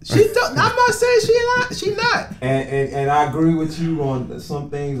 man. I'm not saying she not. And I agree with you on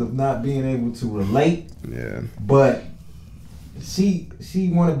some things of not being able to relate. Yeah. But she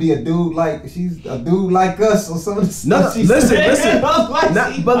want to be a dude like she's a dude like us or something. No, listen.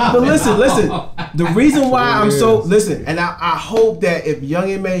 But listen. The reason why I'm so and I hope that if Young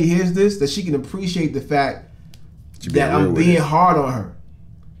Emcee hears this, that she can appreciate the fact that I'm being hard on her.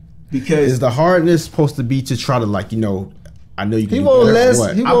 Because is the hardness supposed to be to try to I know you can. He won't less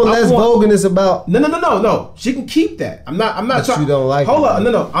vulgarness about. No. She can keep that. I'm not trying. You don't like. Hold up.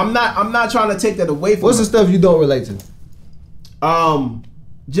 No. I'm not trying to take that away from. What's the stuff you don't relate to?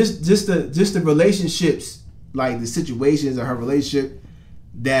 Just the relationships, like the situations of her relationship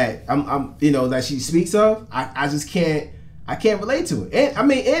that I'm that she speaks of. I just can't. I can't relate to it. And I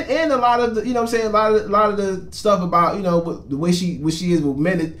mean, and a lot of the, what I'm saying, a lot of the stuff about the way she is with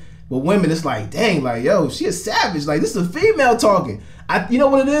men. With women, it's like, dang, like, yo, she a savage. Like, this is a female talking. You know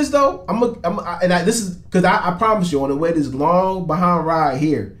what it is though? This is because I promise you, on the way this long behind ride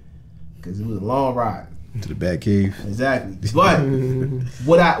here, because it was a long ride to the Bat Cave. Exactly. But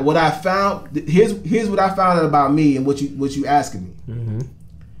what I found here's what I found out about me and what you asking me. Mm-hmm.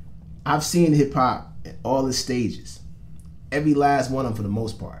 I've seen hip hop at all its stages, every last one of them for the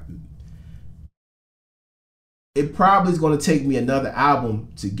most part. It probably is going to take me another album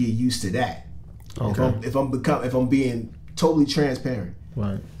to get used to that. Okay. If I'm being totally transparent,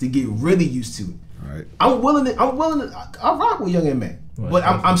 right? To get really used to it, right? I'm willing to. I rock with Young Emcee, right. But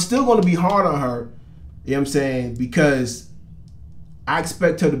I'm still going to be hard on her. You know what I'm saying? Because I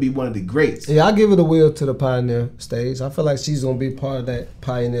expect her to be one of the greats. Yeah, I give her the wheel to the pioneer stage. I feel like she's going to be part of that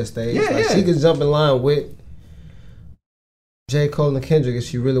pioneer stage. Yeah. She can jump in line with J. Cole and Kendrick if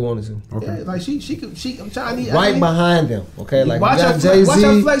she really wanted to. Okay. Yeah, like she I'm trying to behind them. Okay, like watch her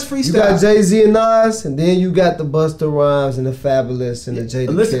flex freestyle. You got Jay-Z and Nas, and then you got the Busta Rhymes and the Fabulous and the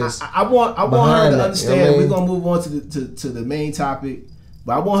Jada Kiss. I want her to understand. We're gonna move on to the main topic,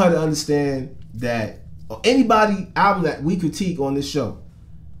 but I want her to understand that anybody album that we critique on this show,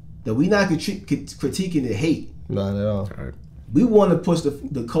 that we not critiquing the hate. Not at all. Right. We want to push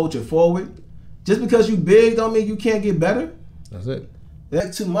the culture forward. Just because you big don't mean you can't get better. That's it.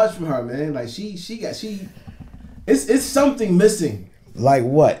 That's too much for her, man. Like it's something missing. Like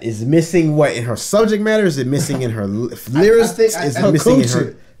what? Is missing what in her subject matter? Is it missing in her lyrics? Is it missing in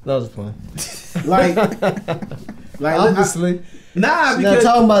her? That was fun. Like obviously. Nah, she's not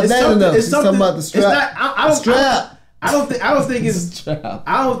talking about that enough. She's talking about the strap. I don't think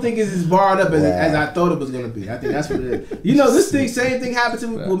it's as barred up as I thought it was gonna be. I think that's what it is. Same thing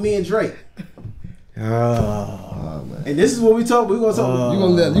happened with me and Drake. Oh, man. And this is what we're gonna talk. You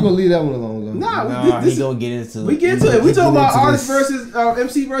gonna leave that one alone? Though. Nah, we gonna get into it. We get into it. We talking about artist versus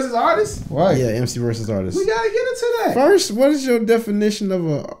MC versus artist. Right. Yeah, MC versus artist. We gotta get into that. First, what is your definition of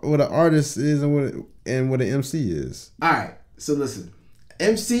what an artist is and what an MC is? All right. So listen,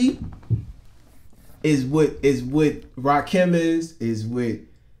 MC is what Rakim is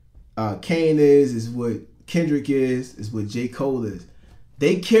what Kane is what Kendrick is what J. Cole is.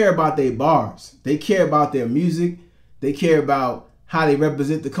 they care about their bars. They care about their music. They care about how they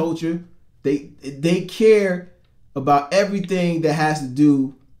represent the culture. They care about everything that has to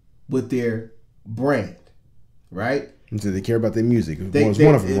do with their brand, right? And so they care about their music.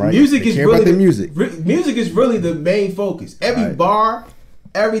 One of them, right? Music is really their music. Music is really the main focus. Every bar,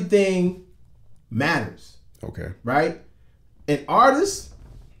 everything matters. Okay. Right? And artists,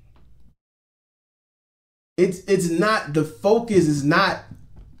 it's not, the focus is not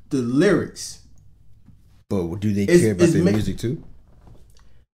the lyrics. But do they care about their music too?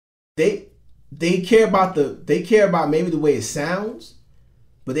 They care about maybe the way it sounds,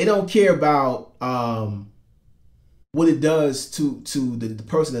 but they don't care about what it does to the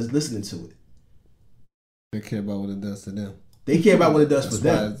person that's listening to it. They care about what it does to them. They care about what it does for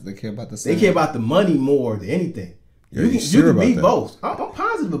them. They care about the sound. They care about the money more than anything. Yeah, you can be both. I'm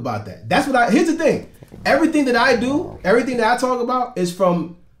positive about that. That's what here's the thing. Everything that I do, everything that I talk about is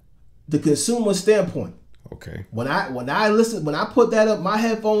from the consumer standpoint. Okay. When I listen, when I put that up, my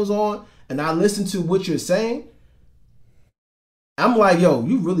headphones on, and I listen to what you're saying, I'm like, yo,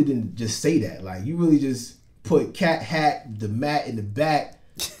 you really didn't just say that. Like, you really just put cat hat, the mat in the back.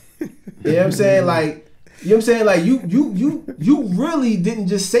 You know what I'm saying? Like, you know what I'm saying? Like, you really didn't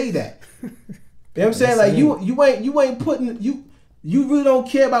just say that. You know what I'm saying? Like, you ain't putting, you really don't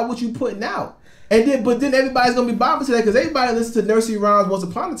care about what you putting out. But then everybody's gonna be bothered to that because everybody listens to nursery rhymes once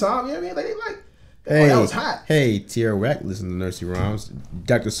upon a time. You know what I mean? Like, they like, hey, that was hot. Hey, Tierra Whack listened to nursery rhymes.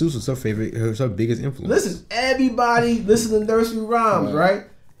 Dr. Seuss was her biggest influence. Listen, everybody listen to nursery rhymes, right?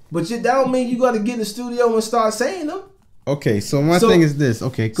 But that don't mean you got to get in the studio and start saying them. Okay, so my thing is this.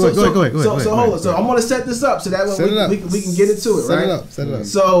 Okay, go ahead. So hold on. So I'm gonna set this up so that way we can get into it, right? Set it up.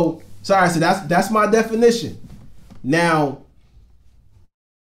 So sorry. So that's my definition. Now,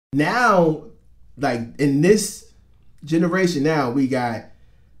 like in this generation, now we got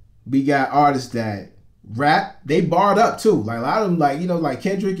artists that rap. They barred up too. Like a lot of them, like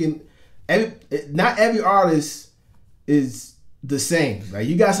Kendrick and not every artist is the same. Like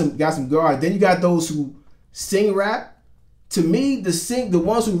you got some good artists. Then you got those who sing rap. To me, the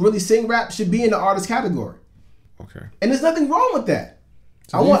ones who really sing rap should be in the artist category. Okay. And there's nothing wrong with that.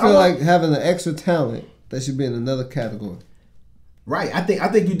 So I feel like having an extra talent that should be in another category. Right. I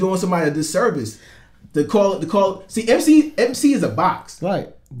think you're doing somebody a disservice to call it. See, MC is a box. Right.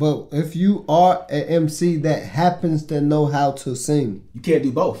 But if you are an MC that happens to know how to sing, you can't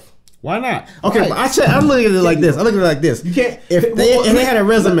do both. Why not? Okay, right. I'm looking at it like this. You can't. If they had a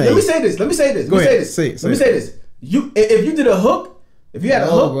resume. Let me say this. Go ahead. Let me say this. If you did a hook, if you had a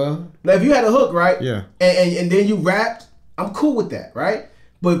hook, bro. Like if you had a hook, right? Yeah. And then you rapped, I'm cool with that, right?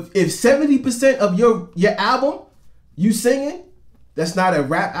 But if 70% of your album you singing, that's not a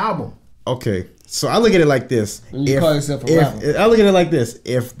rap album. Okay. So I look at it like this. You call yourself a rapper. I look at it like this.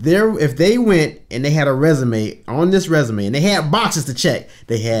 If they went and they had a resume, on this resume, and they had boxes to check,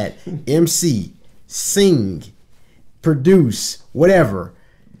 they had MC, sing, produce, whatever.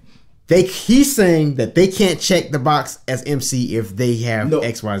 He's saying that they can't check the box as MC if they have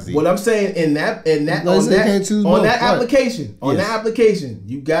XYZ. What I'm saying on that application,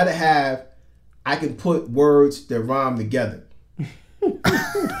 you gotta have. I can put words that rhyme together.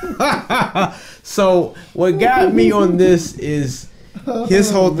 So what got me on this is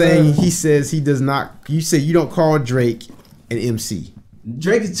his whole thing. He says he does not. You say you don't call Drake an MC.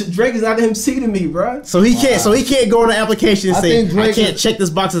 Drake is not an MC to me, bro. So he can't. So he can't go on the application and say I can't check this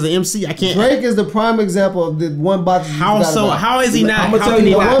box as an MC. I can't. Drake is the prime example of the one box. How so? About. How is he not? I'm gonna tell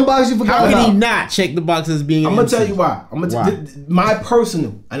you one box you forgot. How can he not check the box as being? I'm gonna tell you why. My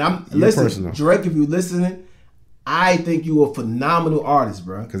personal, and listen, Drake. If you're listening, I think you a phenomenal artist,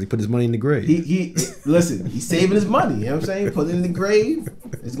 bro. Because he put his money in the grave. He listen. He's saving his money. You know what I'm saying? Put it in the grave.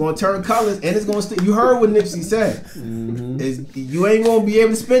 It's gonna turn colors, and it's gonna stick. You heard what Nipsey said. Mm-hmm. You ain't gonna be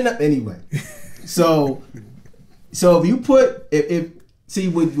able to spend up anyway. So if you put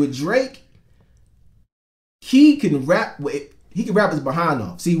with Drake, he can rap. He can rap his behind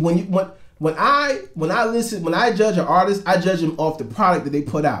off. See when I judge an artist, I judge them off the product that they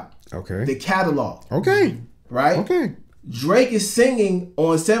put out. Okay. The catalog. Okay. Right? Okay. Drake is singing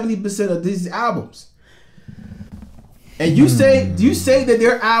on 70% of these albums. And you say that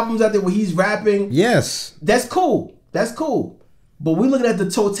there are albums out there where he's rapping? Yes. That's cool. But we're looking at the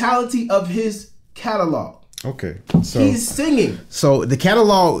totality of his catalog. Okay. So he's singing. So the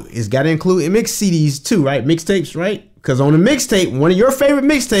catalog has got to include mix CDs too, right? Mixtapes, right? Because on the mixtape, one of your favorite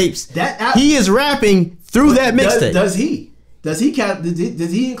mixtapes, he is rapping through that mixtape. Does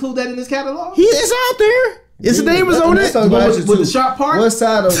he include that in his catalog? He is out there. His name is on it. With the sharp part. What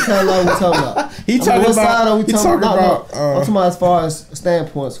side of the catalog we talking about? What side are we talking about? I'm talking about as far as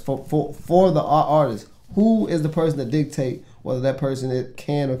standpoints for the artist. Who is the person that dictate whether that person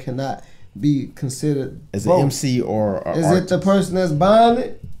can or cannot be considered as an MC or is it the person that's buying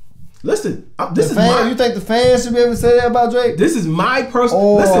it? Listen, you think the fans should be able to say that about Drake? This is my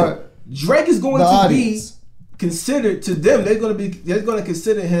personal. Listen, Drake is going to be considered to them. They're going to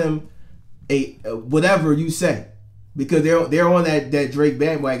consider him a whatever you say, because they're on that Drake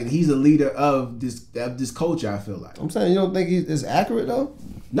bandwagon. He's a leader of this culture. I feel like. I'm saying, you don't think he's accurate though?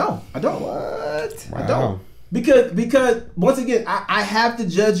 No, I don't. What? I don't. Because once again, I have to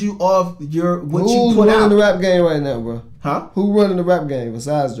judge you off what you put out. Who's running the rap game right now, bro? Huh? Who running the rap game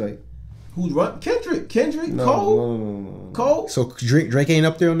besides Drake? Who's run? Kendrick, no, Cole, no. Cole. So Drake ain't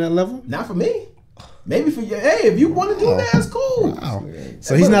up there on that level. Not for me. Maybe for you. Hey, if you want to do that, that's cool. Wow.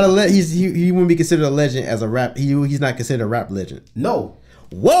 So he's not he wouldn't be considered a legend as a rap. He's not considered a rap legend. No.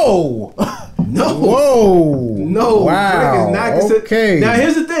 Whoa. No. Whoa. No. Wow. Drake is not considered. Okay. Now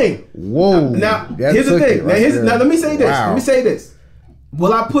here's the thing. Whoa. Now here's the thing. Now let me say this. Wow. Let me say this.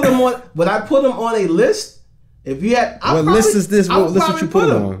 Will I put him on a list? If you had, what list is this? What list would you put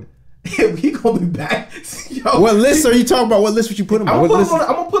him on? He gonna be back. Yo, what list are you talking about? What list would you put him on? I'm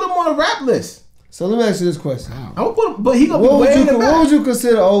gonna put him on a rap list. So let me ask you this question. I'm gonna put him, but he gonna be way in the back. What would you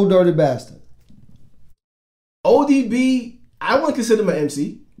consider Old Dirty Bastard? ODB, I wouldn't consider him an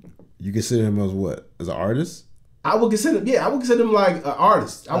MC. You consider him as what? As an artist? I would consider him like an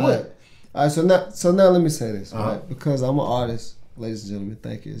artist. I would. All right, so now let me say this, right? Because I'm an artist, ladies and gentlemen.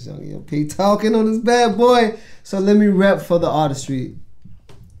 Thank you, it's Young P talking on this bad boy. So let me rep for the artistry.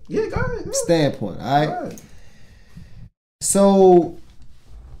 Yeah, go ahead. Standpoint, all right. So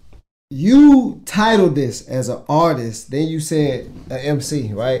you titled this as an artist, then you said an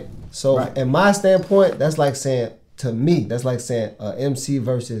MC, right? So in my standpoint, that's like saying MC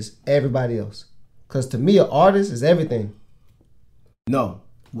versus everybody else. Because to me, an artist is everything. No,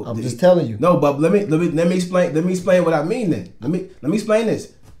 I'm just telling you. No, but let me explain. Let me explain what I mean. Then let me explain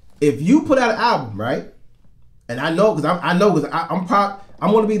this. If you put out an album, right, and I know because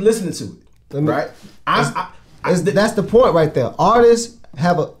I'm going to be listening to it, right? That's the point right there. Artists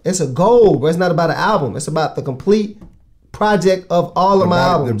it's a goal, but it's not about an album. It's about the complete project of all of my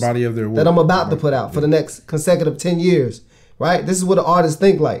albums, the body of their work that I'm about to put out for the next consecutive 10 years. Right? This is what an artist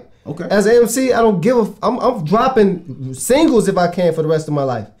think like. Okay. As an MC, I don't give I'm dropping singles if I can for the rest of my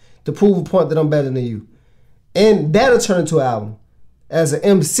life to prove a point that I'm better than you, and that'll turn into an album. As an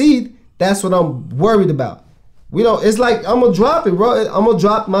MC, that's what I'm worried about. It's like I'm gonna drop it, bro. I'm gonna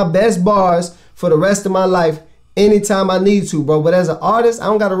drop my best bars for the rest of my life anytime I need to, bro. But as an artist, I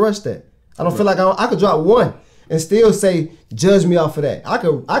don't gotta rush that. I don't feel like I could drop one and still say, judge me off of that.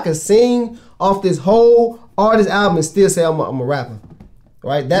 I could sing off this whole artist album and still say I'm a rapper.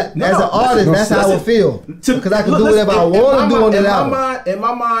 Right? As an artist, that's how I would feel. Because I can do whatever I want to do on that album. In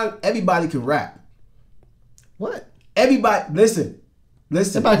my mind, everybody can rap. What? Everybody, listen.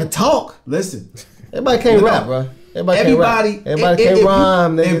 Everybody can talk. Listen. Everybody can't rap, bro. Everybody can't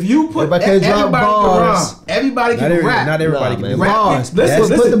rhyme. If you put everybody can't drop bars. Everybody can rap. Not everybody can rap. Bars.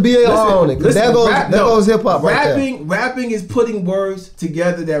 Listen, put the BAR on it. That goes hip hop right there. Rapping is putting words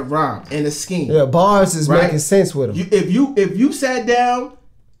together that rhyme and a scheme. Yeah, bars is making sense with them. If you sat down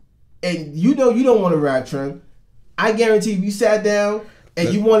and you don't want to rap, Trent, I guarantee if you sat down and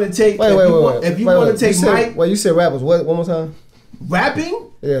you want to take if you want to take Mike. Well, you said rap was what? One more time.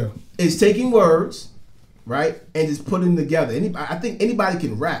 Rapping is taking words, right, and just putting them together. I think anybody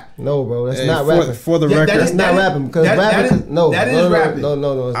can rap. No, bro, that's not rapping. For the record, that's not rapping because rapping. That is rapping.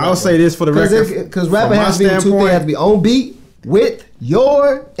 No. I'll say this for the record, because rapping has to be two things. Has to be on beat with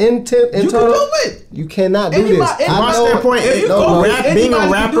your intent. You can do it. You cannot do this. From my standpoint, being a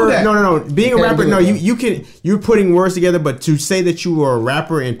rapper. No. Being a rapper. No, you can. You're putting words together, but to say that you are a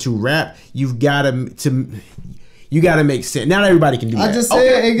rapper and to rap, you gotta make sense. Not everybody can do that. I just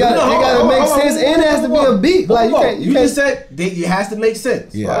said it gotta make sense, and it has to be a beat. Like you just said it has to make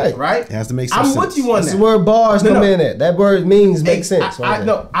sense. Yeah, right. It has to make sense. I'm with you on that. That's where bars come in at. That word means make sense.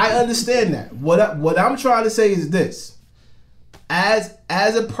 I understand that. What I'm trying to say is this: as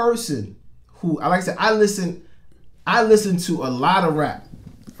a person who, like I said, I listen to a lot of rap,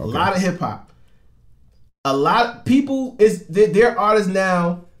 a lot of hip hop. A lot of people they're artists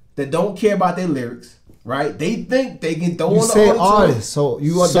now that don't care about their lyrics. Right? They think they can throw on the You say artists, so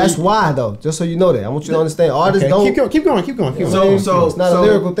that's why though. Just so you know that. I want you to understand. Artists don't keep going. So it's not a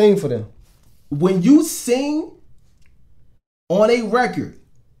lyrical thing for them. When you sing on a record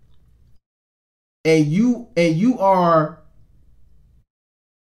and you are,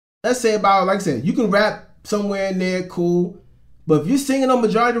 let's say about, like I said, you can rap somewhere in there, cool. But if you're singing on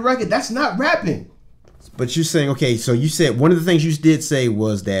majority of the record, that's not rapping. But you're saying, okay, so you said one of the things you did say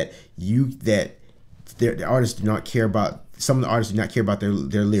was that the artists do not care about, some of the artists do not care about their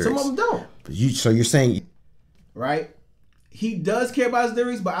lyrics. Some of them don't. So you're saying, right? He does care about his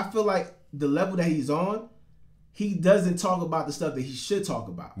lyrics, but I feel like the level that he's on, he doesn't talk about the stuff that he should talk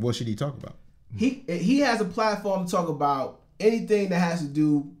about. What should he talk about? He has a platform to talk about anything that has to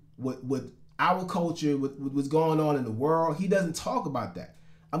do with our culture, with what's going on in the world. He doesn't talk about that.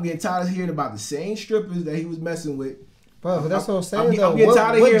 I'm getting tired of hearing about the same strippers that he was messing with. Bro, but that's what I'm saying. I'm getting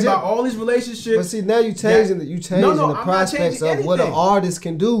tired of hearing about all these relationships. But see, now you changing the prospects of what an artist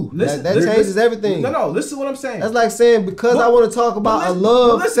can do. That changes everything. No, listen to what I'm saying. That's like saying because I want to talk about a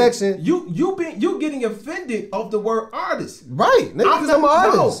love section. You getting offended of the word artist, right? Because I'm an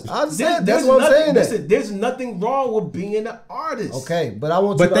artist. I understand. That's what I'm saying. Listen, there's nothing wrong with being an artist. Okay, but I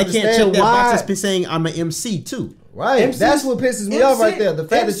want you to understand why. But they can't check that box as saying I'm an MC too. Right. MCs, that's what pisses me off right there. The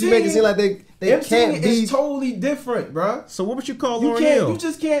fact that you make it seem like they can't be. It's totally different, bro. So what would you call Lauryn Hill? You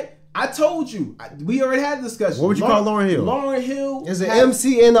just can't. I told you. We already had a discussion. What would you call Lauryn Hill? Lauryn Hill is an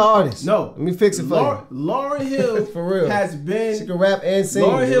MC and the artist. No. Let me fix it for you. Lauryn Hill for real. has been. She can rap and sing.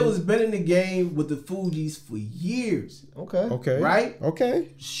 Lauryn Hill has been in the game with the Fugees for years. Okay. Right? Okay.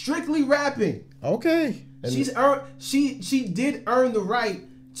 Strictly rapping. Okay. She's earned. She did earn the right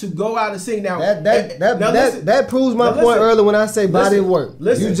to go out and sing. Now that proves my point earlier when I say body of work.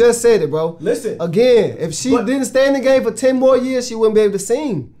 Listen, you just said it, bro. Listen again. If she didn't stay in the game for 10 more years, she wouldn't be able to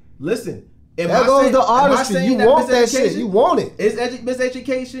sing. Listen, that goes to artistry. You want that shit. You want it. Is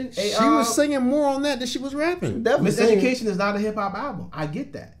Miseducation? She was singing more on that than she was rapping. Miseducation is not a hip hop album. I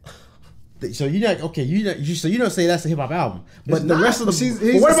get that. So you're not okay. So you don't say that's a hip hop album, but the rest of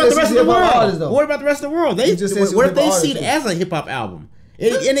the. What about the rest of the world? What about the rest of the world? What if they see it as a hip hop album?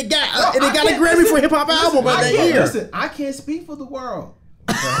 And it got a Grammy for hip hop album that year. Listen, I can't speak for the world.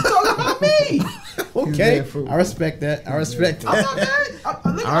 I'm talking about me. Okay, I respect that. I respect that.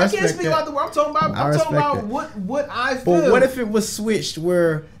 I can't speak about the world. I'm talking about what I feel. But what if it was switched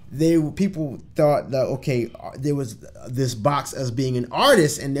where people thought that okay, there was this box as being an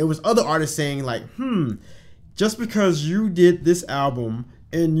artist, and there was other artists saying like, just because you did this album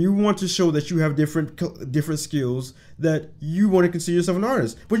and you want to show that you have different skills, that you want to consider yourself an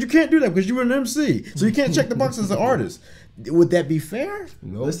artist, but you can't do that because you're an MC, so you can't check the box as an artist. Would that be fair?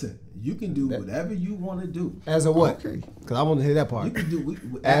 No. Listen, you can do whatever you want to do. As a what? Because I want to hear that part. You can do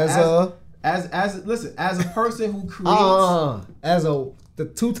as a person who creates. The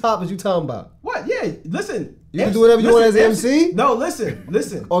two topics you talking about. What? Yeah. Listen. You can do whatever you want as an MC. No.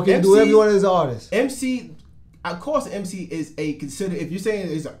 Listen. Or can you do whatever you want as an artist? MC. Of course, MC is considered. If you're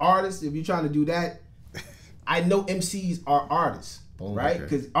saying it's an artist, if you're trying to do that, I know MCs are artists, right?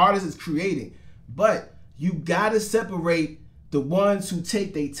 Because artists is creating, but you gotta separate the ones who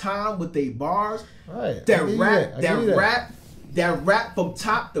take their time with their bars, right? That rap from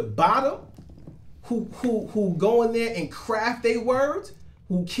top to bottom, who go in there and craft their words.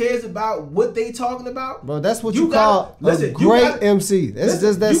 Who cares about what they talking about? Bro, that's what you call a great MC. That's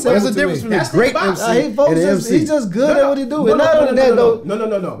just that simple. There's a difference between a great MC and an MC. He's just good at what he do. And not only that, though. No.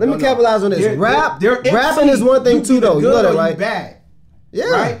 Let me capitalize on this. Rapping is one thing too, though. You know that, right? Bad.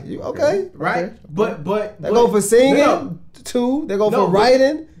 Yeah. Right. Okay. Right. But they go for singing too. They go for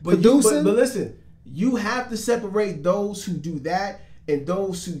writing, producing. But listen, you have to separate those who do that and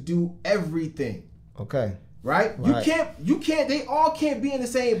those who do everything. Okay. Right? You can't, they all can't be in the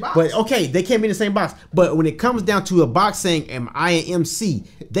same box. But okay, they can't be in the same box. But when it comes down to a box saying, am I an MC?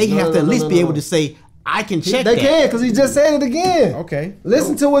 They have to at least be able to say, I can check that. They can, because he just said it again. Okay.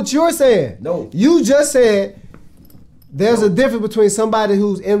 Listen to what you're saying. No. You just said there's a difference between somebody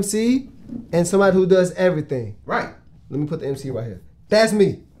who's MC and somebody who does everything. Right. Let me put the MC right here. That's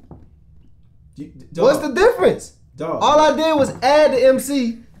me. What's the difference? All I did was add the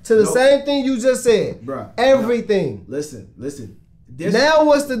MC to the same thing you just said. Bruh. Everything. Listen. Now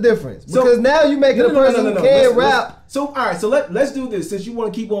what's the diffherence? Because now you're making a person who can't rap. So all right, so let's do this since you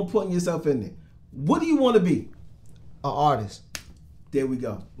want to keep on putting yourself in there. What do you want to be? An artist. There we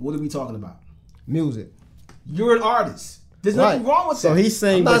go. What are we talking about? Music. You're an artist. There's nothing wrong with that. So he's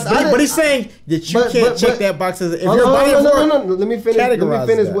saying, but he's saying that you can't check that box as if your body of work. No. Let me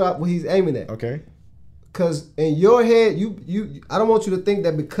finish what he's aiming at. Okay. Because in your head, I don't want you to think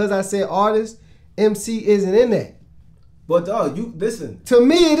that because I said artist, MC isn't in that. But dog, you listen. To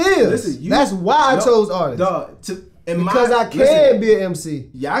me, it is. Listen, that's why I chose artist. Dog, because I can be an MC.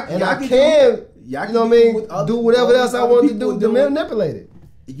 Yeah, and I can. You know what I mean? Do whatever else I want to do to manipulate it.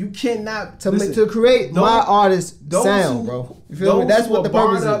 You cannot to create my artist sound, bro. You feel me? That's what the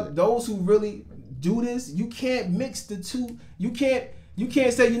purpose is. Those who really do this. You can't mix the two. You can't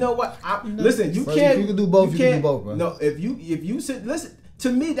say, you know what? Listen, you can't. You can do both. You can do both, bro. No, if you said, listen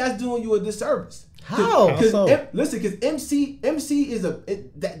to me, that's doing you a disservice. How? Because listen, because MC is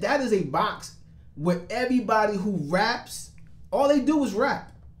that is a box where everybody who raps, all they do is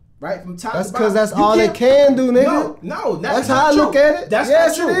rap, right? From top to bottom. That's because that's all they can do, nigga. No, that's how I look at it. That's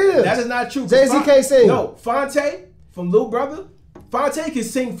yes, not true. It is. That is not true. Jay-Z can't sing. No, Fonte from Lil Brother. Fonte can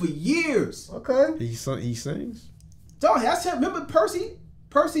sing for years. Okay. He sings. Dog, that's him. Remember Percy?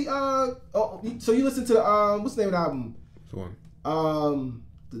 So you listen to what's the name of the album? Which one?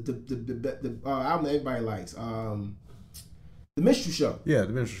 The album that everybody likes. The Minstrel Show. Yeah,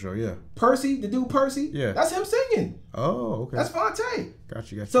 the Minstrel Show. Yeah. Percy, the dude Percy. Yeah. That's him singing. Oh, okay. That's Fonte.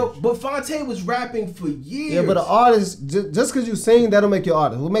 Got you. So, but Fonte was rapping for years. Yeah, but an artist, just because you sing, that'll make you an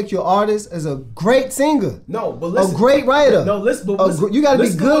artist. What makes you an artist is a great singer. No, but listen. A great writer. No, listen. You got to be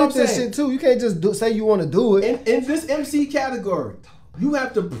good at this shit too. You can't just say you want to do it. In this MC category, you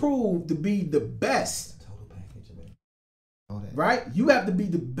have to prove to be the best. Right? You have to be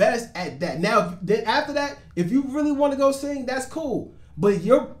the best at that. Now, then after that, if you really want to go sing, that's cool. But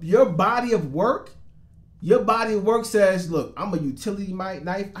your body of work says, look, I'm a utility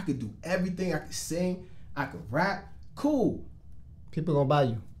knife. I can do everything. I can sing. I can rap. Cool. People gonna buy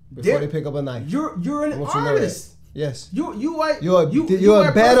you before they pick up a knife. You're an artist. Yes. You're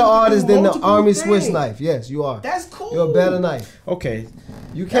a better artist than the Army Swiss knife. Yes, you are. That's cool. You're a better knife. Okay.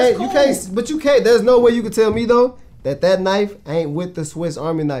 You can't. But you can't. There's no way you can tell me though that knife ain't with the Swiss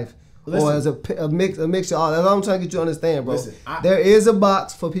Army knife. Listen, or as a mixture. That's all I'm trying to get you to understand, bro. Listen, there is a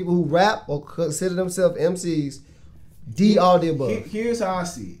box for people who rap or consider themselves MCs. All the above. Here's how I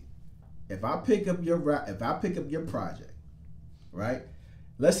see it. If I pick up your project, right?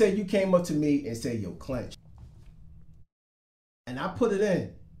 Let's say you came up to me and say, "Yo, clench," and I put it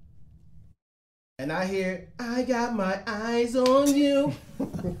in, and I hear, "I got my eyes on you."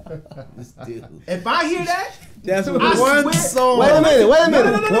 If I hear that, that's one song. Wait a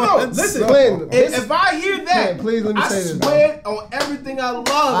minute. No. Listen, if I hear that, please let me say this. I swear on everything I love,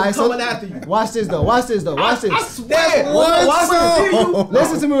 I'm coming after you. Watch this though. I swear. Watch this.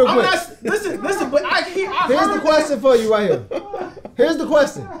 Listen to me real quick. Listen, but here's the question for you right here. Here's the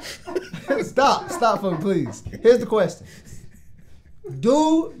question. Stop for me, please. Here's the question.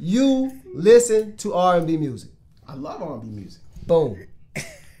 Do you listen to R&B music? I love R&B music. Boom.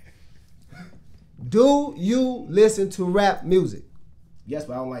 Do you listen to rap music? Yes,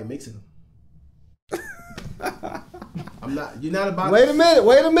 but I don't like mixing them. I'm not. You're not about. Wait a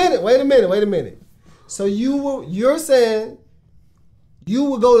minute. So you're saying you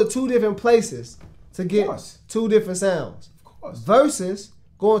will go to two different places to get two different sounds. Of course. Versus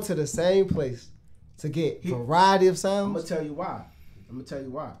going to the same place to get variety of sounds. I'm gonna tell you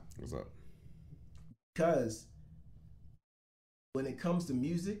why. What's up? Because when it comes to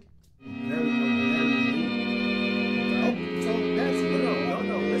music, very